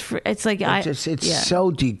 because when it's free, it's like It's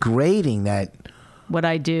so degrading that. what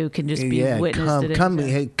I do can just be Yeah, witnessed.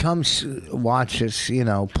 come watch us. You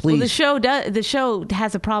know, please. Well, the show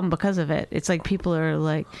has a problem because of it. It's like people are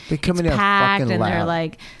like They come it's in there packed fucking and they're loud.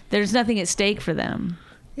 like there's nothing at stake for them.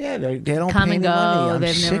 Yeah, they don't Come pay and any money. go. I'm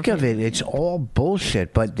They've never sick of paid- it. It's all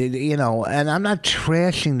bullshit. But you know, and I'm not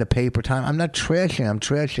trashing the paper time. I'm not trashing. I'm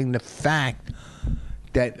trashing the fact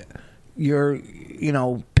that you're, you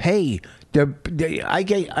know, pay.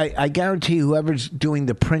 I guarantee whoever's doing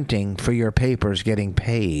the printing for your paper is getting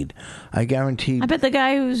paid. I guarantee. I bet the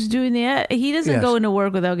guy who's doing he doesn't Yes. go into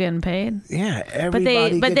work without getting paid. Yeah, But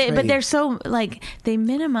everybody. but gets paid. they're so like they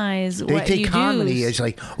minimize They what take you comedy do. as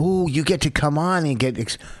like, oh, you get to come on and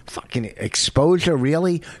get fucking exposure,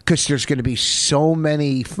 really? Because there's going to be so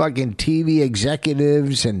many fucking TV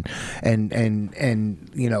executives and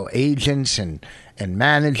you know, agents and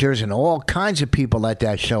managers and all kinds of people at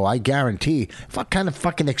that show. I guarantee. What kind of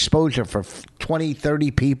fucking exposure for 20,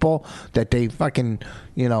 30 people that they fucking,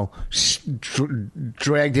 you know,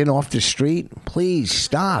 dragged in off the street? Please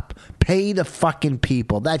stop. Pay the fucking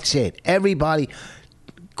people. That's it. Everybody,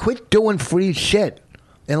 quit doing free shit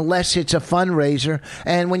unless it's a fundraiser.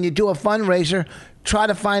 And when you do a fundraiser, try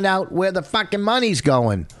to find out where the fucking money's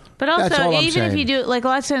going. But That's all also, I'm even if saying. you do, like a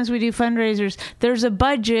lot of times we do fundraisers, there's a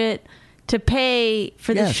budget to pay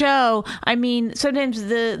for the Yes. show. I mean, sometimes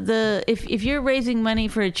if you're raising money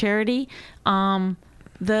for a charity,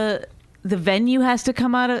 the venue has to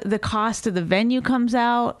come out of the cost of the venue comes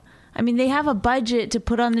out. I mean, they have a budget to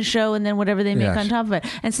put on the show and then whatever they make Yes. on top of it.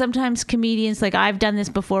 And sometimes comedians, like I've done this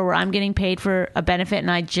before, where I'm getting paid for a benefit and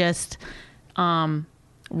I just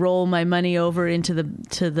roll my money over into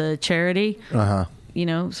the charity. You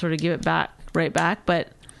know, sort of give it right back. But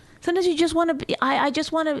sometimes you just want to. I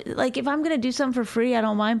just want to, like, if I'm going to do something for free, I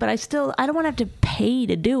don't mind. But I don't want to have to pay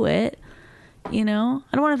to do it. You know,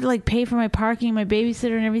 I don't want to have to like pay for my parking, my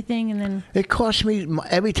babysitter, and everything, and then It costs me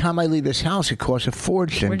every time I leave this house. It costs a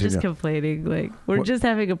fortune. we're to just do. complaining. Like we're just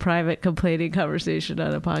having a private complaining conversation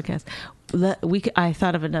on a podcast. I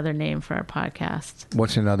thought of another name for our podcast: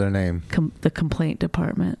 What's another name? the Complaint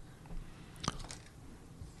Department.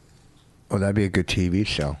 Oh, that'd be a good TV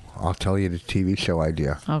show. I'll tell you the TV show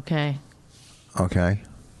idea. Okay, Okay.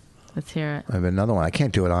 let's hear it. I have another one. I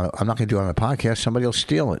can't do it on. I'm not going to do it on a podcast. Somebody will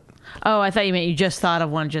steal it. Oh, I thought you meant you just thought of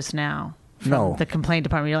one just now. From No. the Complaint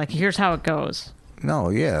Department. You're like, here's how it goes. No,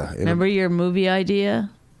 yeah. Remember your movie idea?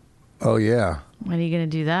 Oh, yeah. When are you going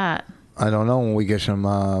to do that? I don't know when we get some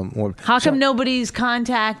more. How come nobody's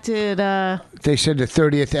contacted? They said the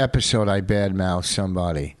 30th episode I badmouthed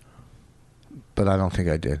somebody, but I don't think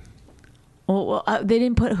I did. They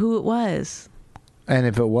didn't put who it was. And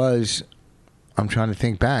if it was, I'm trying to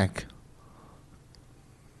think back.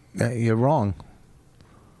 You're wrong.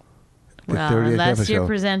 The Well, 30th unless episode. you're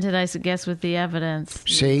presented, I guess, with the evidence.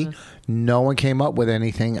 See, no one came up with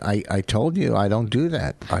anything. I told you I don't do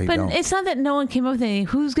that. I But don't. it's not that no one came up with anything.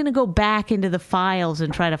 Who's going to go back into the files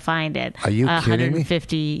and try to find it? Are you kidding me?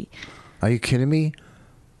 150. Are you kidding me?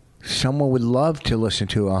 Someone would love to listen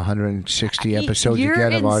to 160 episodes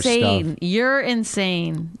again of our stuff. You're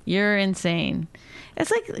insane. You're insane.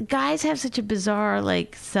 It's like guys have such a bizarre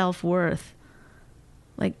like self-worth.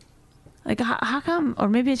 Like how come? Or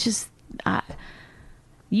maybe it's just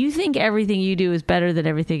you think everything you do is better than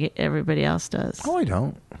everything everybody else does. Oh, I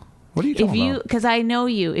don't. What are you talking about? Because I know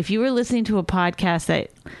you. If you were listening to a podcast that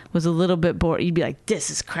was a little bit boring, you'd be like, "This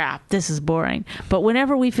is crap. This is boring." But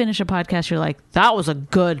whenever we finish a podcast, you're like, "That was a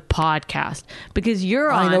good podcast," because you're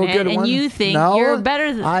on it and you think you're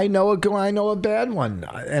better than. I know a bad one,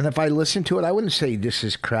 and if I listen to it, I wouldn't say this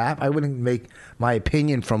is crap. I wouldn't make my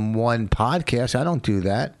opinion from one podcast. I don't do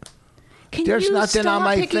that. Can There's you nothing stop on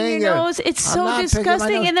my picking finger. Your nose? It's I'm so not picking my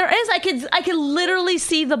disgusting, nose. and there is. I could literally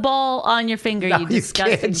see the ball on your finger. No, you you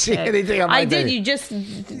disgusting can't see pig. anything on my I did. finger. You just.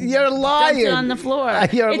 You're lying. dumped it on the floor.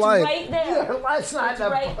 You're it's lying. right there. It's not It's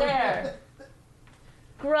right there.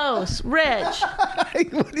 Gross, Rich.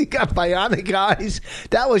 What do you got, bionic eyes?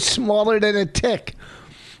 That was smaller than a tick.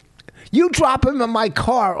 You drop him in my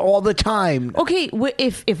car all the time. Okay,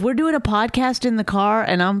 if we're doing a podcast in the car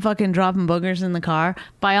and I'm fucking dropping boogers in the car,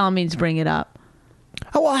 by all means bring it up.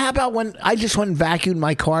 Oh, well, how about when I just went and vacuumed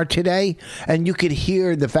my car today, and you could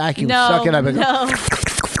hear the vacuum No, sucking up, and no.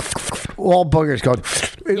 all boogers going.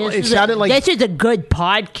 It sounded like this is a good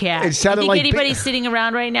podcast. It sounded you think like anybody sitting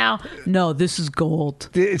around right now? No, this is gold.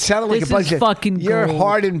 it sounded like This a bunch is of fucking your gold.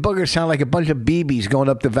 heart and boogers sound like a bunch of BBs going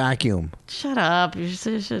up the vacuum. Shut up! You're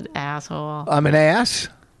such an asshole. I'm an ass.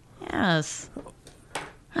 Yes,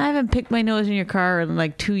 I haven't picked my nose in your car in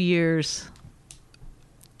like 2 years.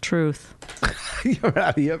 Truth. You're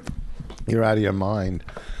out of your mind.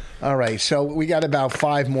 All right, so we got about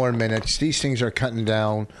 5 more minutes. These things are cutting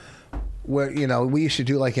down. Where we used to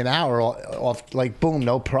do like an hour off, like boom,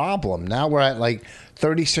 no problem. Now we're at like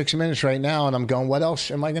 36 minutes right now, and I'm going, what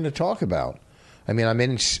else am I going to talk about? I mean, I'm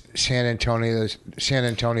in San Antonio.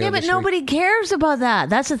 Yeah, but this nobody week. cares about that.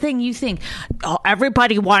 That's the thing. You think, oh,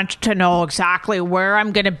 everybody wants to know exactly where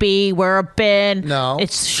I'm going to be, where I've been. No.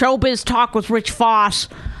 It's Showbiz Talk with Rich Voss.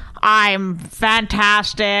 I'm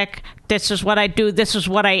fantastic. This is what I do. This is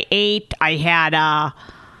what I ate. I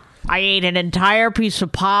ate an entire piece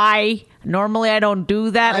of pie. Normally, I don't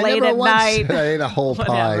do that I late never at once night. said I ate a whole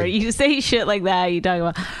Whatever. pie. You say shit like that. You talk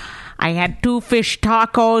about, I had 2 fish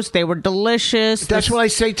tacos. They were delicious. That's what I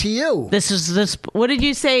say to you. This is this. What did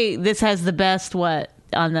you say? This has the best what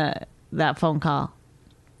on that phone call?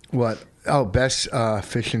 What? Oh, best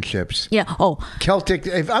fish and chips. Yeah. Oh, Celtic.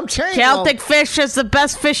 If I'm saying Celtic fish is the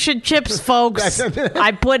best fish and chips, folks.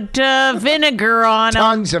 I put vinegar on them.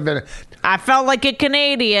 tons of it. I felt like a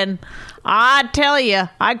Canadian. I tell you,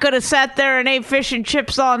 I could have sat there and ate fish and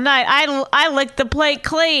chips all night. I licked the plate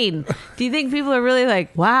clean. Do you think people are really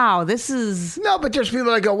like, wow, this is... No, but there's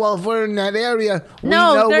people that go, well, if we're in that area, we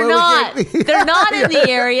No, know they're where not. we can... They're not in the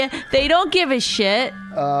area. They don't give a shit.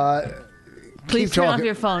 Please keep turn off talking.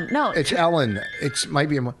 your phone. No. It's Ellen. It might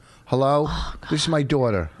be hello. This is my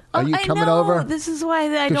daughter. Are you I coming know. over? This is why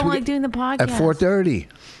I 'Cause don't we like get- doing the podcast. At 4:30.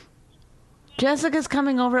 Jessica's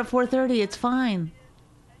coming over at 4:30. It's fine.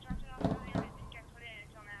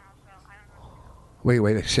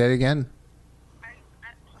 Wait. Say it again. I'm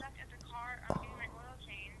stuck at the car. I'm getting my oil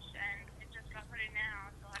changed, and it just got put in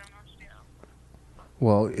now, so I don't know what to do.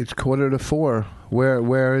 Well, it's 3:45.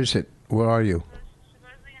 Where is it? Where are you? It's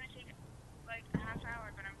supposedly going to take like a half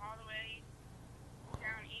hour, but I'm all the way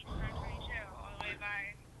down east on 22, all the way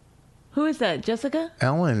by. Who is that? Jessica?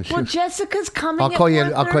 Ellen. Well, Jessica's coming. I'll call you.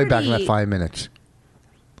 At I'll call you back in 4:30. 5 minutes.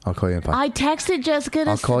 I'll call you in 5. I texted Jessica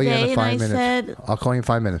I'll call you today, in 5 and I minutes. said, I'll call you in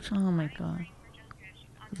 5 minutes. "Oh my god."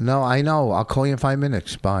 No, I know. I'll call you in 5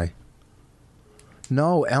 minutes. Bye.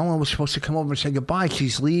 No, Ellen was supposed to come over and say goodbye.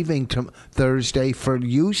 She's leaving Thursday for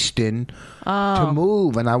Houston to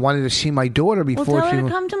move, and I wanted to see my daughter Well, before tell she. her to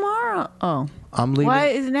come tomorrow. Oh, I'm leaving. why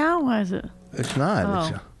is it now? Why is it? It's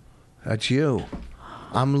not. Oh. That's you.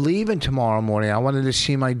 I'm leaving tomorrow morning. I wanted to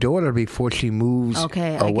see my daughter before she moves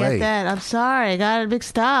Okay, away. I get that. I'm sorry. I got a big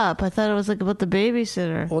stop. I thought it was like about the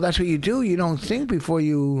babysitter. Well, that's what you do. You don't think before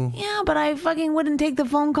you. Yeah, but I fucking wouldn't take the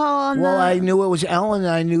phone call on Well, the... I knew it was Ellen.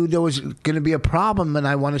 And I knew there was going to be a problem, and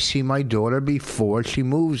I want to see my daughter before she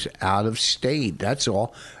moves out of state. That's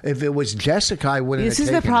all. If it was Jessica, I wouldn't. This have is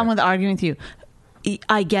the taken problem it. with arguing with you.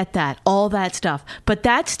 I get that, all that stuff, but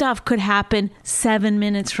that stuff could happen 7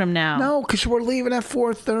 minutes from now. No, because we're leaving at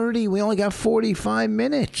 4:30. We only got 45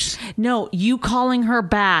 minutes. No, you calling her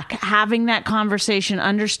back, having that conversation,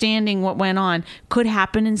 understanding what went on, could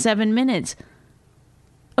happen in 7 minutes.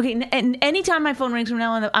 Okay, and anytime my phone rings from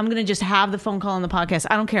now on, I'm going to just have the phone call on the podcast.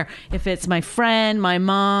 I don't care if it's my friend, my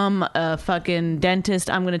mom, a fucking dentist.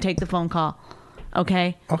 I'm going to take the phone call.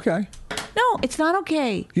 Okay? Okay. No, it's not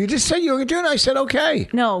okay. You just said you were going to do it. I said okay.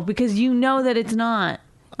 No, because you know that it's not.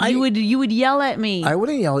 You would yell at me. I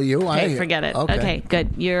wouldn't yell at you. Okay, forget it. Okay,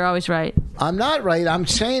 good. You're always right. I'm not right. I'm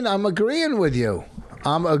saying I'm agreeing with you.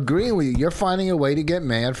 You're finding a way to get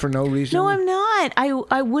mad for no reason. No, I'm not.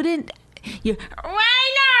 I wouldn't. Raina,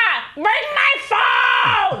 bring my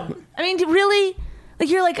phone. I mean, really? Like,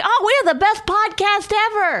 you're like, oh, we have the best podcast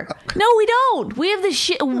ever. No, we don't. We have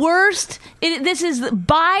the worst. This is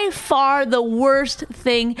by far the worst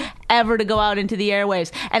thing ever to go out into the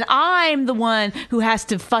airwaves. And I'm the one who has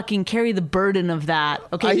to fucking carry the burden of that.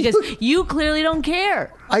 Okay, because you clearly don't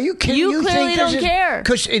care. Are you kidding? You clearly don't care.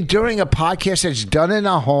 Because during a podcast that's done in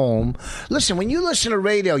a home, listen, when you listen to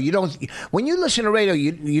radio, you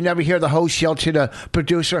never hear the host yell to the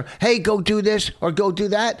producer, hey, go do this or go do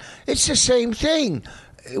that. It's the same thing.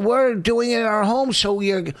 We're doing it in our home, so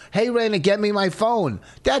hey, Raina, get me my phone.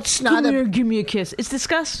 That's not give me a kiss. It's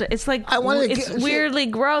disgusting. It's like, it's weirdly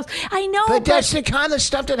gross. I know, but that's the kind of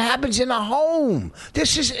stuff that happens in a home.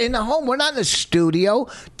 This is in a home. We're not in a studio.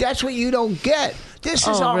 That's what you don't get. This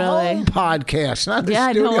is a home podcast, not the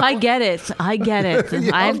studio. No, I get it. I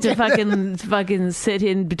have to fucking sit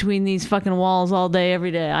in between these fucking walls all day,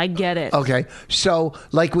 every day. I get it. Okay, so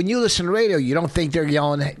like when you listen to radio, you don't think they're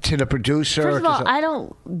yelling to the producer? First of all, I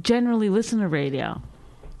don't generally listen to radio.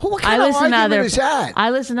 Well, what kind of argument is that?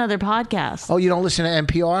 I listen to other podcasts. Oh, you don't listen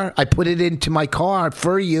to NPR? I put it into my car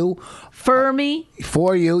for you. For me?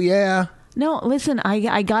 For you, yeah. No, listen,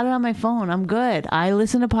 I got it on my phone. I'm good. I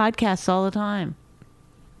listen to podcasts all the time.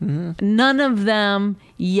 Mm-hmm. None of them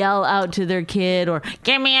yell out to their kid or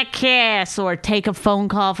give me a kiss or take a phone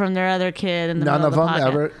call from their other kid in the middle of the podcast. None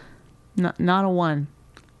of them ever? Not a one.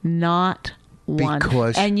 Not one.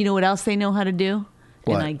 Because... And you know what else they know how to do?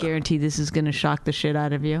 What? And I guarantee this is going to shock the shit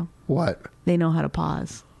out of you. What? They know how to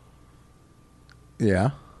pause. Yeah.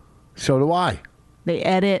 So do I. They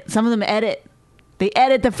edit. Some of them edit. They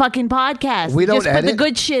edit the fucking podcast. We don't just edit? Put the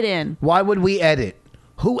good shit in. Why would we edit?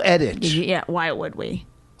 Who edits? Yeah, why would we?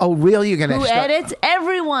 Oh, really? You're going to Who edits?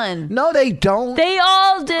 Everyone. No, they don't. They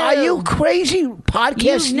all do. Are you crazy?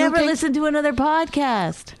 Podcast. You've never listened to another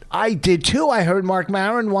podcast. I did too. I heard Mark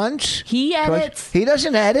Maron once. He edits. He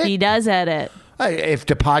doesn't edit. He does edit. If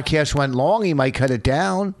the podcast went long, he might cut it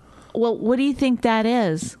down. Well, what do you think that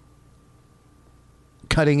is?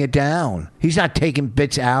 Cutting it down. He's not taking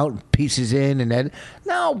bits out, pieces in, and edit.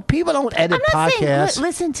 No, people don't edit podcasts.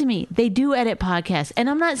 Listen to me. They do edit podcasts, and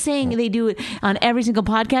I'm not saying they do it on every single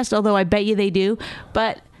podcast. Although I bet you they do.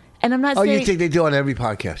 And I'm not saying. Oh, you think they do on every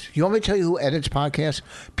podcast? You want me to tell you who edits podcasts?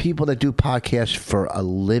 People that do podcasts for a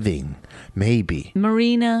living, maybe.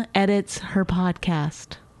 Marina edits her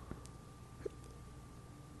podcast.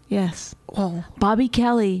 Yes. Well, Bobby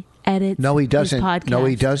Kelly edits. No, he doesn't. His podcast. No,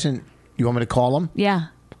 he doesn't. You want me to call him? Yeah.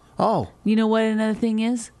 Oh. You know what another thing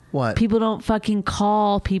is? What? People don't fucking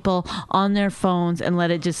call people on their phones and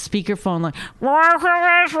let it just speakerphone like.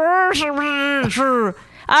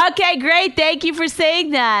 Okay, great. Thank you for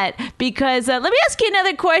saying that. Because let me ask you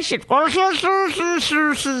another question.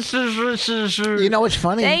 You know what's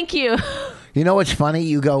funny? Thank you. You know what's funny?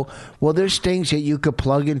 You go, well, there's things that you could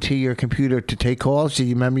plug into your computer to take calls. Do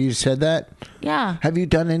you remember you said that? Yeah. Have you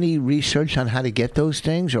done any research on how to get those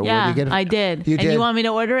things? Or where to get it? I did. You and did? You want me to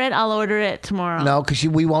order it? I'll order it tomorrow. No, because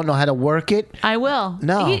we won't know how to work it. I will.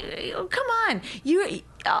 No. Come on. You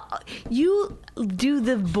do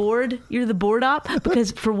the board. You're the board op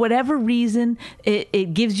because for whatever reason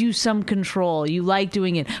it gives you some control. You like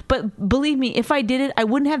doing it, but believe me, if I did it, I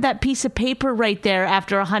wouldn't have that piece of paper right there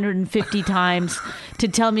after 150 times to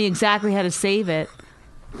tell me exactly how to save it.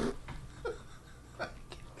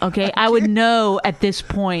 Okay, I would know at this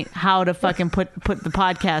point how to fucking put the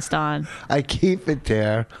podcast on. I keep it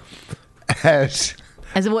there as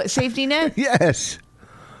a what, safety net? Yes.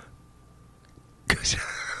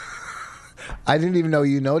 I didn't even know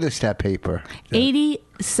you noticed that paper.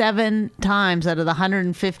 87 times out of the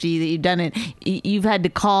 150 that you've done it, you've had to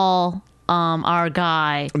call our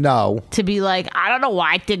guy. No. To be like, I don't know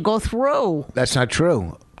why it didn't go through. That's not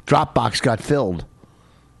true. Dropbox got filled.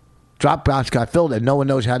 Dropbox got filled, and no one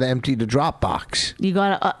knows how to empty the Dropbox. You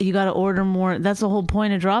gotta order more. That's the whole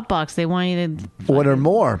point of Dropbox. They want you to Order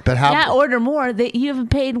more, but how? Yeah, order more. You haven't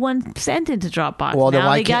paid 1 cent into Dropbox. Well, then now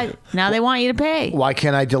why now they want you to pay. Why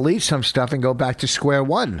can't I delete some stuff and go back to square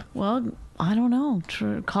one? Well, I don't know.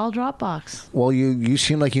 Call Dropbox. Well, you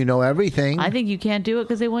seem like you know everything. I think you can't do it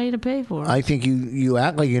because they want you to pay for it. I think you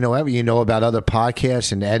act like you know everything. You know about other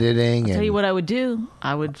podcasts and editing. Tell you what I would do.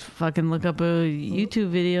 I would fucking look up a YouTube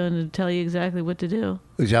video and it'd tell you exactly what to do.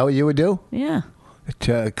 Is that what you would do? Yeah.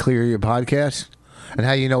 To clear your podcast? And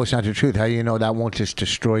how do you know it's not the truth? How do you know that won't just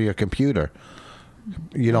destroy your computer?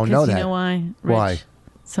 You don't know that. You know why? Rich, Why? At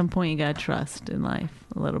some point you got to trust in life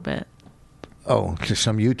a little bit. Oh, just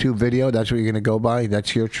some YouTube video? That's what you're going to go by?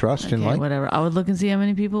 That's your trust in life? Whatever. I would look and see how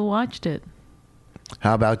many people watched it.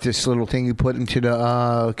 How about this little thing you put into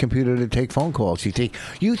the computer to take phone calls? You think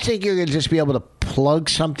you're going to just be able to plug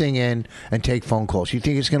something in and take phone calls? You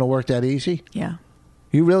think it's going to work that easy? Yeah.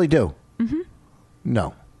 You really do? Mm-hmm.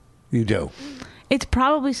 No, you do. It's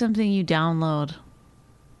probably something you download.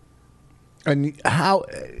 And how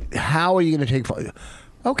are you going to take phone?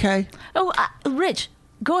 Okay. Oh, Rich,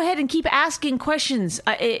 go ahead and keep asking questions.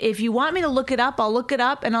 If you want me to look it up, I'll look it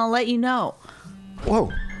up and I'll let you know.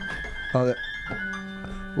 Whoa.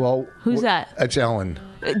 Well, who's that? That's Ellen.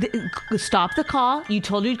 Stop the call. You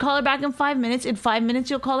told her you'd call her back in 5 minutes. In 5 minutes,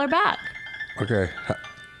 you'll call her back. Okay.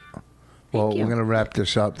 Well, we're going to wrap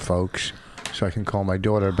this up, folks, so I can call my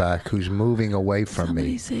daughter back, who's moving away from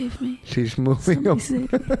me. Somebody save me. She's moving. Somebody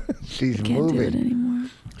save me. She's I can't moving. do it anymore.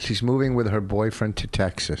 She's moving with her boyfriend to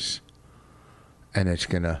Texas, and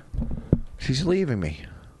she's leaving me.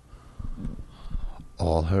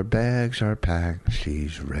 All her bags are packed.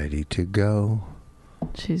 She's ready to go.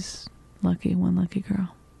 She's lucky, one lucky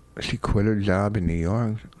girl. She quit her job in New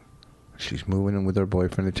York. She's moving in with her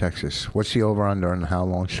boyfriend to Texas. What's the over-under on how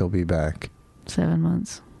long she'll be back? 7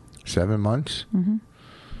 months. 7 months? Mm-hmm.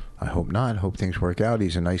 I hope not. Hope things work out.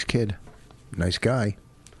 He's a nice kid. Nice guy.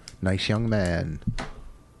 Nice young man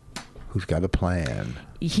who's got a plan.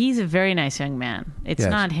 He's a very nice young man. It's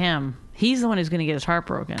not him. He's the one who's going to get his heart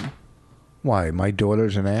broken. Why? My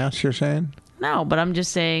daughter's an ass, you're saying? No, but I'm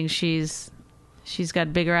just saying she's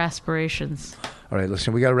got bigger aspirations. All right,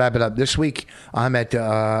 listen, we got to wrap it up. This week, I'm at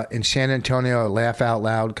in San Antonio at Laugh Out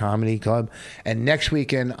Loud Comedy Club. And next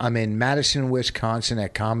weekend, I'm in Madison, Wisconsin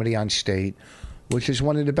at Comedy on State, which is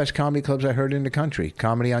one of the best comedy clubs I heard in the country.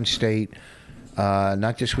 Comedy on State.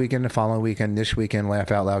 Not this weekend, the following weekend. This weekend,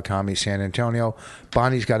 Laugh Out Loud Comedy San Antonio.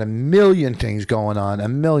 Bonnie's got a million things going on. A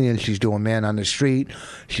million. She's doing Man on the Street.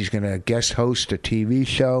 She's going to guest host a TV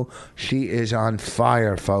show. She is on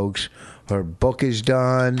fire, folks. Her book is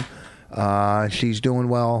done. She's doing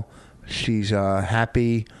well. She's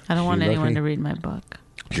happy. I don't want anyone to read my book.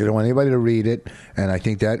 She don't want anybody to read it, and I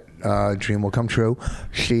think that dream will come true.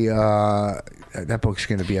 That book's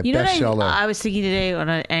going to be a bestseller. I was thinking today when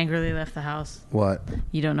I angrily left the house. What?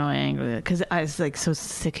 You don't know I angrily, because I was like so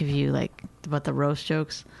sick of you, like about the roast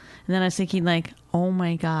jokes. And then I was thinking, like, oh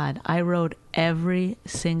my God, I wrote every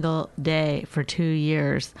single day for 2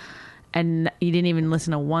 years, and you didn't even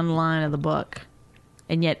listen to one line of the book.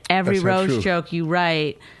 And yet every roast joke you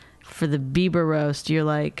write for the Bieber roast, you're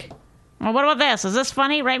like, well, what about this? Is this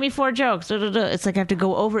funny? Write me 4 jokes. It's like I have to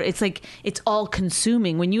go over. It's like it's all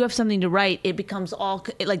consuming. When you have something to write, it becomes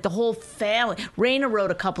like the whole family. Raina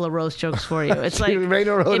wrote a couple of roast jokes for you. It's like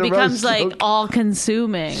it becomes like all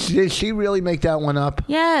consuming. Did she really make that one up?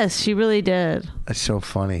 Yes, she really did. That's so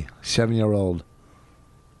funny. 7-year-old.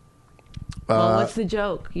 Well, what's the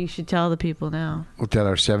joke? You should tell the people now. That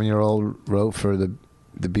our 7-year-old wrote for the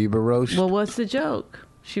Bieber roast? Well, what's the joke?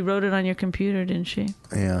 She wrote it on your computer, didn't she?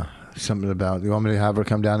 Yeah. Something about... You want me to have her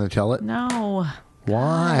come down and tell it? No.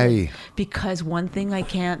 Why? Because one thing I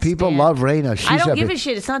can't People stand. love Raina. I don't give a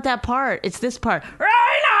shit. It's not that part. It's this part.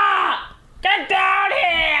 Raina! Get down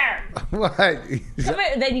here! What?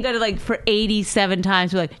 Then you got to, like, for 87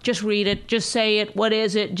 times, be like, just read it. Just say it. What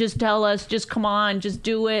is it? Just tell us. Just come on. Just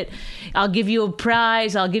do it. I'll give you a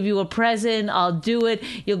prize. I'll give you a present. I'll do it.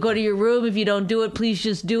 You'll go to your room. If you don't do it, please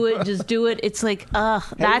just do it. Just do it. It's like, that's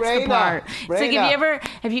Raina, the part. It's like, Raina.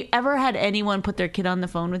 have you ever had anyone put their kid on the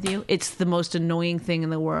phone with you? It's the most annoying thing in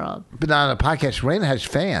the world. But on a podcast, Raina has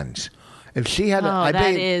fans. If she had...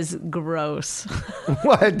 that is gross.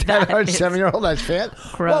 What? That her 7-year-old has fans?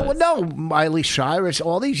 Gross. Well, no. Miley Cyrus,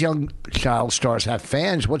 all these young child stars have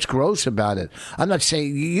fans. What's gross about it? I'm not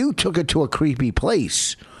saying... You took it to a creepy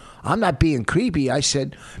place. I'm not being creepy. I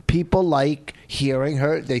said people like hearing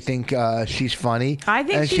her. They think she's funny. I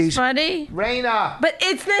think she's funny. Raina! But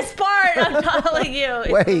it's this part. I'm telling you.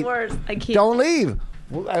 It's the worst. I can't. Don't leave.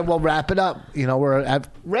 We'll wrap it up. You know, we're at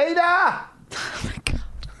Rada. Oh my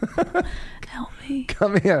God. Help me.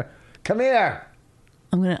 Come here.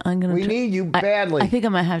 I'm gonna. We need you badly. I think I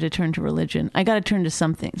might have to turn to religion. I got to turn to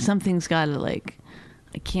something. Something's got to like.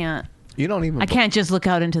 I can't. You don't even. I can't just look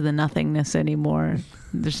out into the nothingness anymore.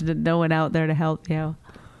 There's no one out there to help you.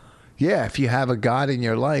 Yeah, if you have a God in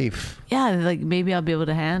your life. Yeah, like maybe I'll be able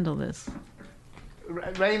to handle this.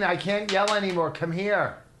 Raina, I can't yell anymore. Come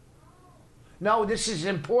here. No, this is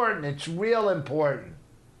important. It's real important.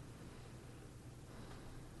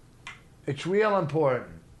 It's real important.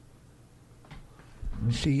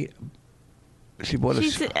 She bought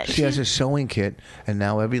she has a sewing kit, and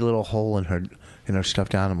now every little hole in her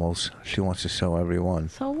stuffed animals, she wants to sew every one.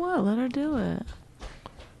 So what? Let her do it.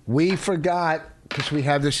 We forgot because we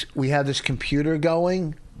have this computer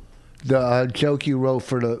going. The joke you wrote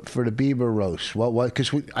for the Bieber roast. What?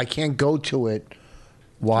 Because I can't go to it.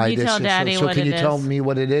 Why can you this? Tell Daddy so what can it you tell is? me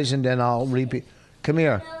what it is, and then I'll repeat. Come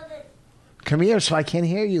here. Come here, so I can't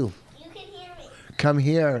hear you. You can hear me. Come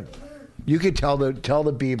here. You could tell the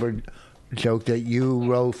Bieber joke that you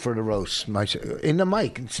wrote for the roast. In the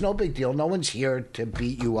mic. It's no big deal. No one's here to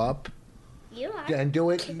beat you up. You are. And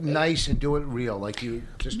do it nice and do it real, like you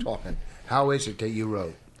just talking. How is it that you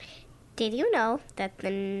wrote? Did you know that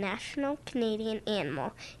the national Canadian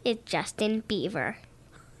animal is Justin Bieber?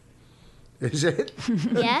 Is it?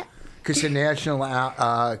 Yeah. Because the national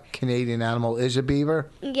Canadian animal is a beaver?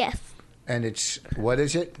 Yes. And it's, what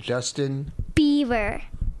is it? Justin? Beaver.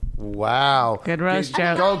 Wow. Good roast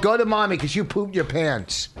joke. Go to mommy because you pooped your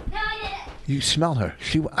pants. No, I didn't. You smell her.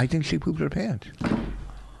 I think she pooped her pants.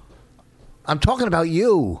 I'm talking about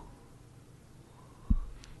you.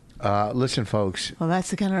 Listen, folks. Well, that's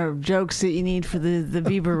the kind of jokes that you need for the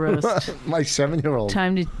Bieber roast. My 7-year-old.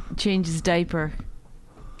 Time to change his diaper.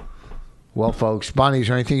 Well, folks, Bonnie, is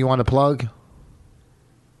there anything you want to plug?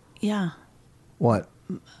 Yeah. What?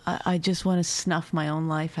 I just want to snuff my own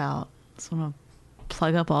life out. Just want to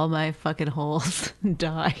plug up all my fucking holes and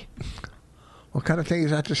die. What kind of thing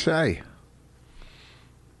is that to say?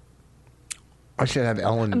 I should have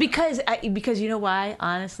Ellen. Because you know why?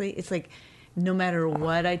 Honestly, it's like no matter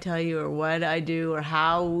what I tell you or what I do or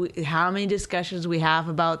how many discussions we have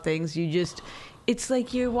about things, it's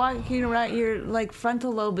like you're walking around. Your like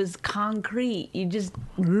frontal lobe is concrete. You just.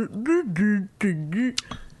 Do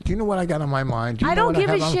you know what I got on my mind? I don't give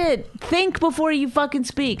a shit. Think before you fucking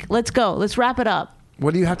speak. Let's go. Let's wrap it up.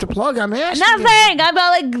 What do you have to plug? I'm asking. Nothing. I'm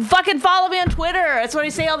like fucking follow me on Twitter. That's what I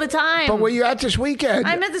say all the time. But where you at this weekend?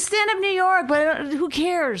 I'm at the Stand Up New York, but who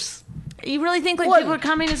cares? You really think like What? people are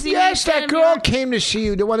coming to see me? Yes, Stand that Up New girl York? came to see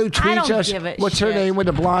you. The one who tweets don't us. give a What's her shit. name with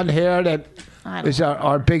the blonde hair? That I don't is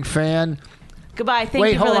our big fan. Goodbye. Thank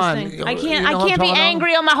Wait, you for hold on. listening. I You can't. know I what I'm can't be talking about?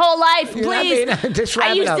 angry on my whole life. Yeah, Please. I mean, just wrap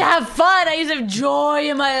I it used up. to have fun. I used to have joy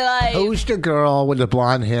in my life. Who's the girl with the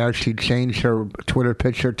blonde hair? She changed her Twitter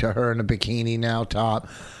picture to her in a bikini now top.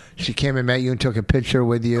 She came and met you and took a picture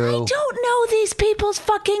with you. I don't know these people's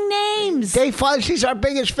fucking names. She's our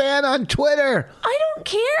biggest fan on Twitter. I don't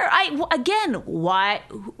care. Why?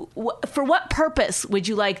 For what purpose would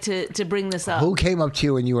you like to bring this up? Who came up to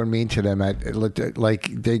you and you were mean to them?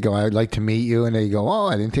 They go, I'd like to meet you. And they go, oh,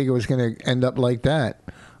 I didn't think it was going to end up like that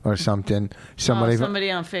or something.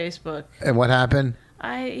 Somebody on Facebook. And what happened?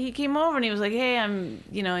 He came over and he was like, hey, I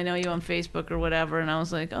know you on Facebook or whatever. And I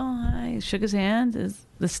was like, oh, hi. Shook his hand. Is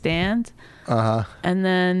the Stand. Uh-huh. And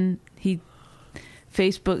then he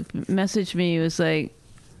Facebook messaged me. He was like,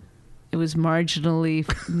 it was marginally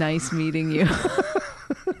nice meeting you.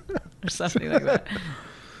 Or something like that.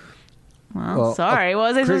 Well, sorry.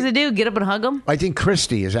 What was I supposed to do? Get up and hug him? I think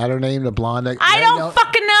Christy. Is that her name? The blonde? I don't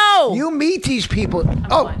fucking know. You meet these people.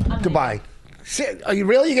 Goodbye. Are you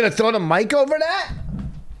really going to throw the mic over that?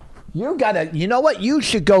 You know what? You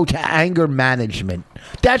should go to anger management.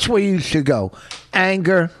 That's where you should go.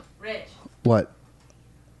 Anger. Rich. What?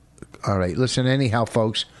 All right. Listen, anyhow,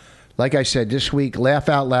 folks. Like I said, this week, Laugh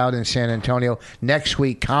Out Loud in San Antonio. Next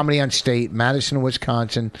week, Comedy on State, Madison,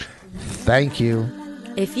 Wisconsin. Thank you.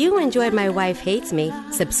 If you enjoyed My Wife Hates Me,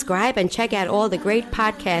 subscribe and check out all the great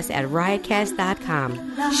podcasts at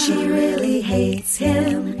riotcast.com. She really hates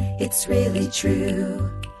him, it's really true.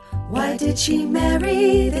 Why did she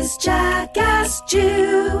marry this jackass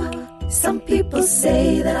Jew? Some people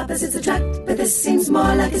say that opposites attract, but this seems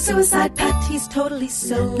more like a suicide pact. He's totally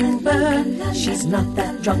sober, she's not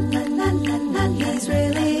that drunk. He's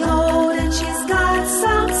really old and she's got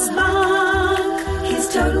some spunk. He's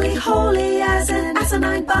totally holy as an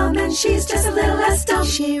asinine bomb, and she's just a little less dumb.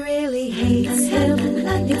 She really hates him,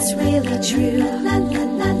 it's really true.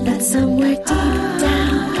 But somewhere deep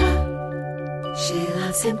down, she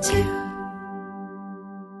loves him too.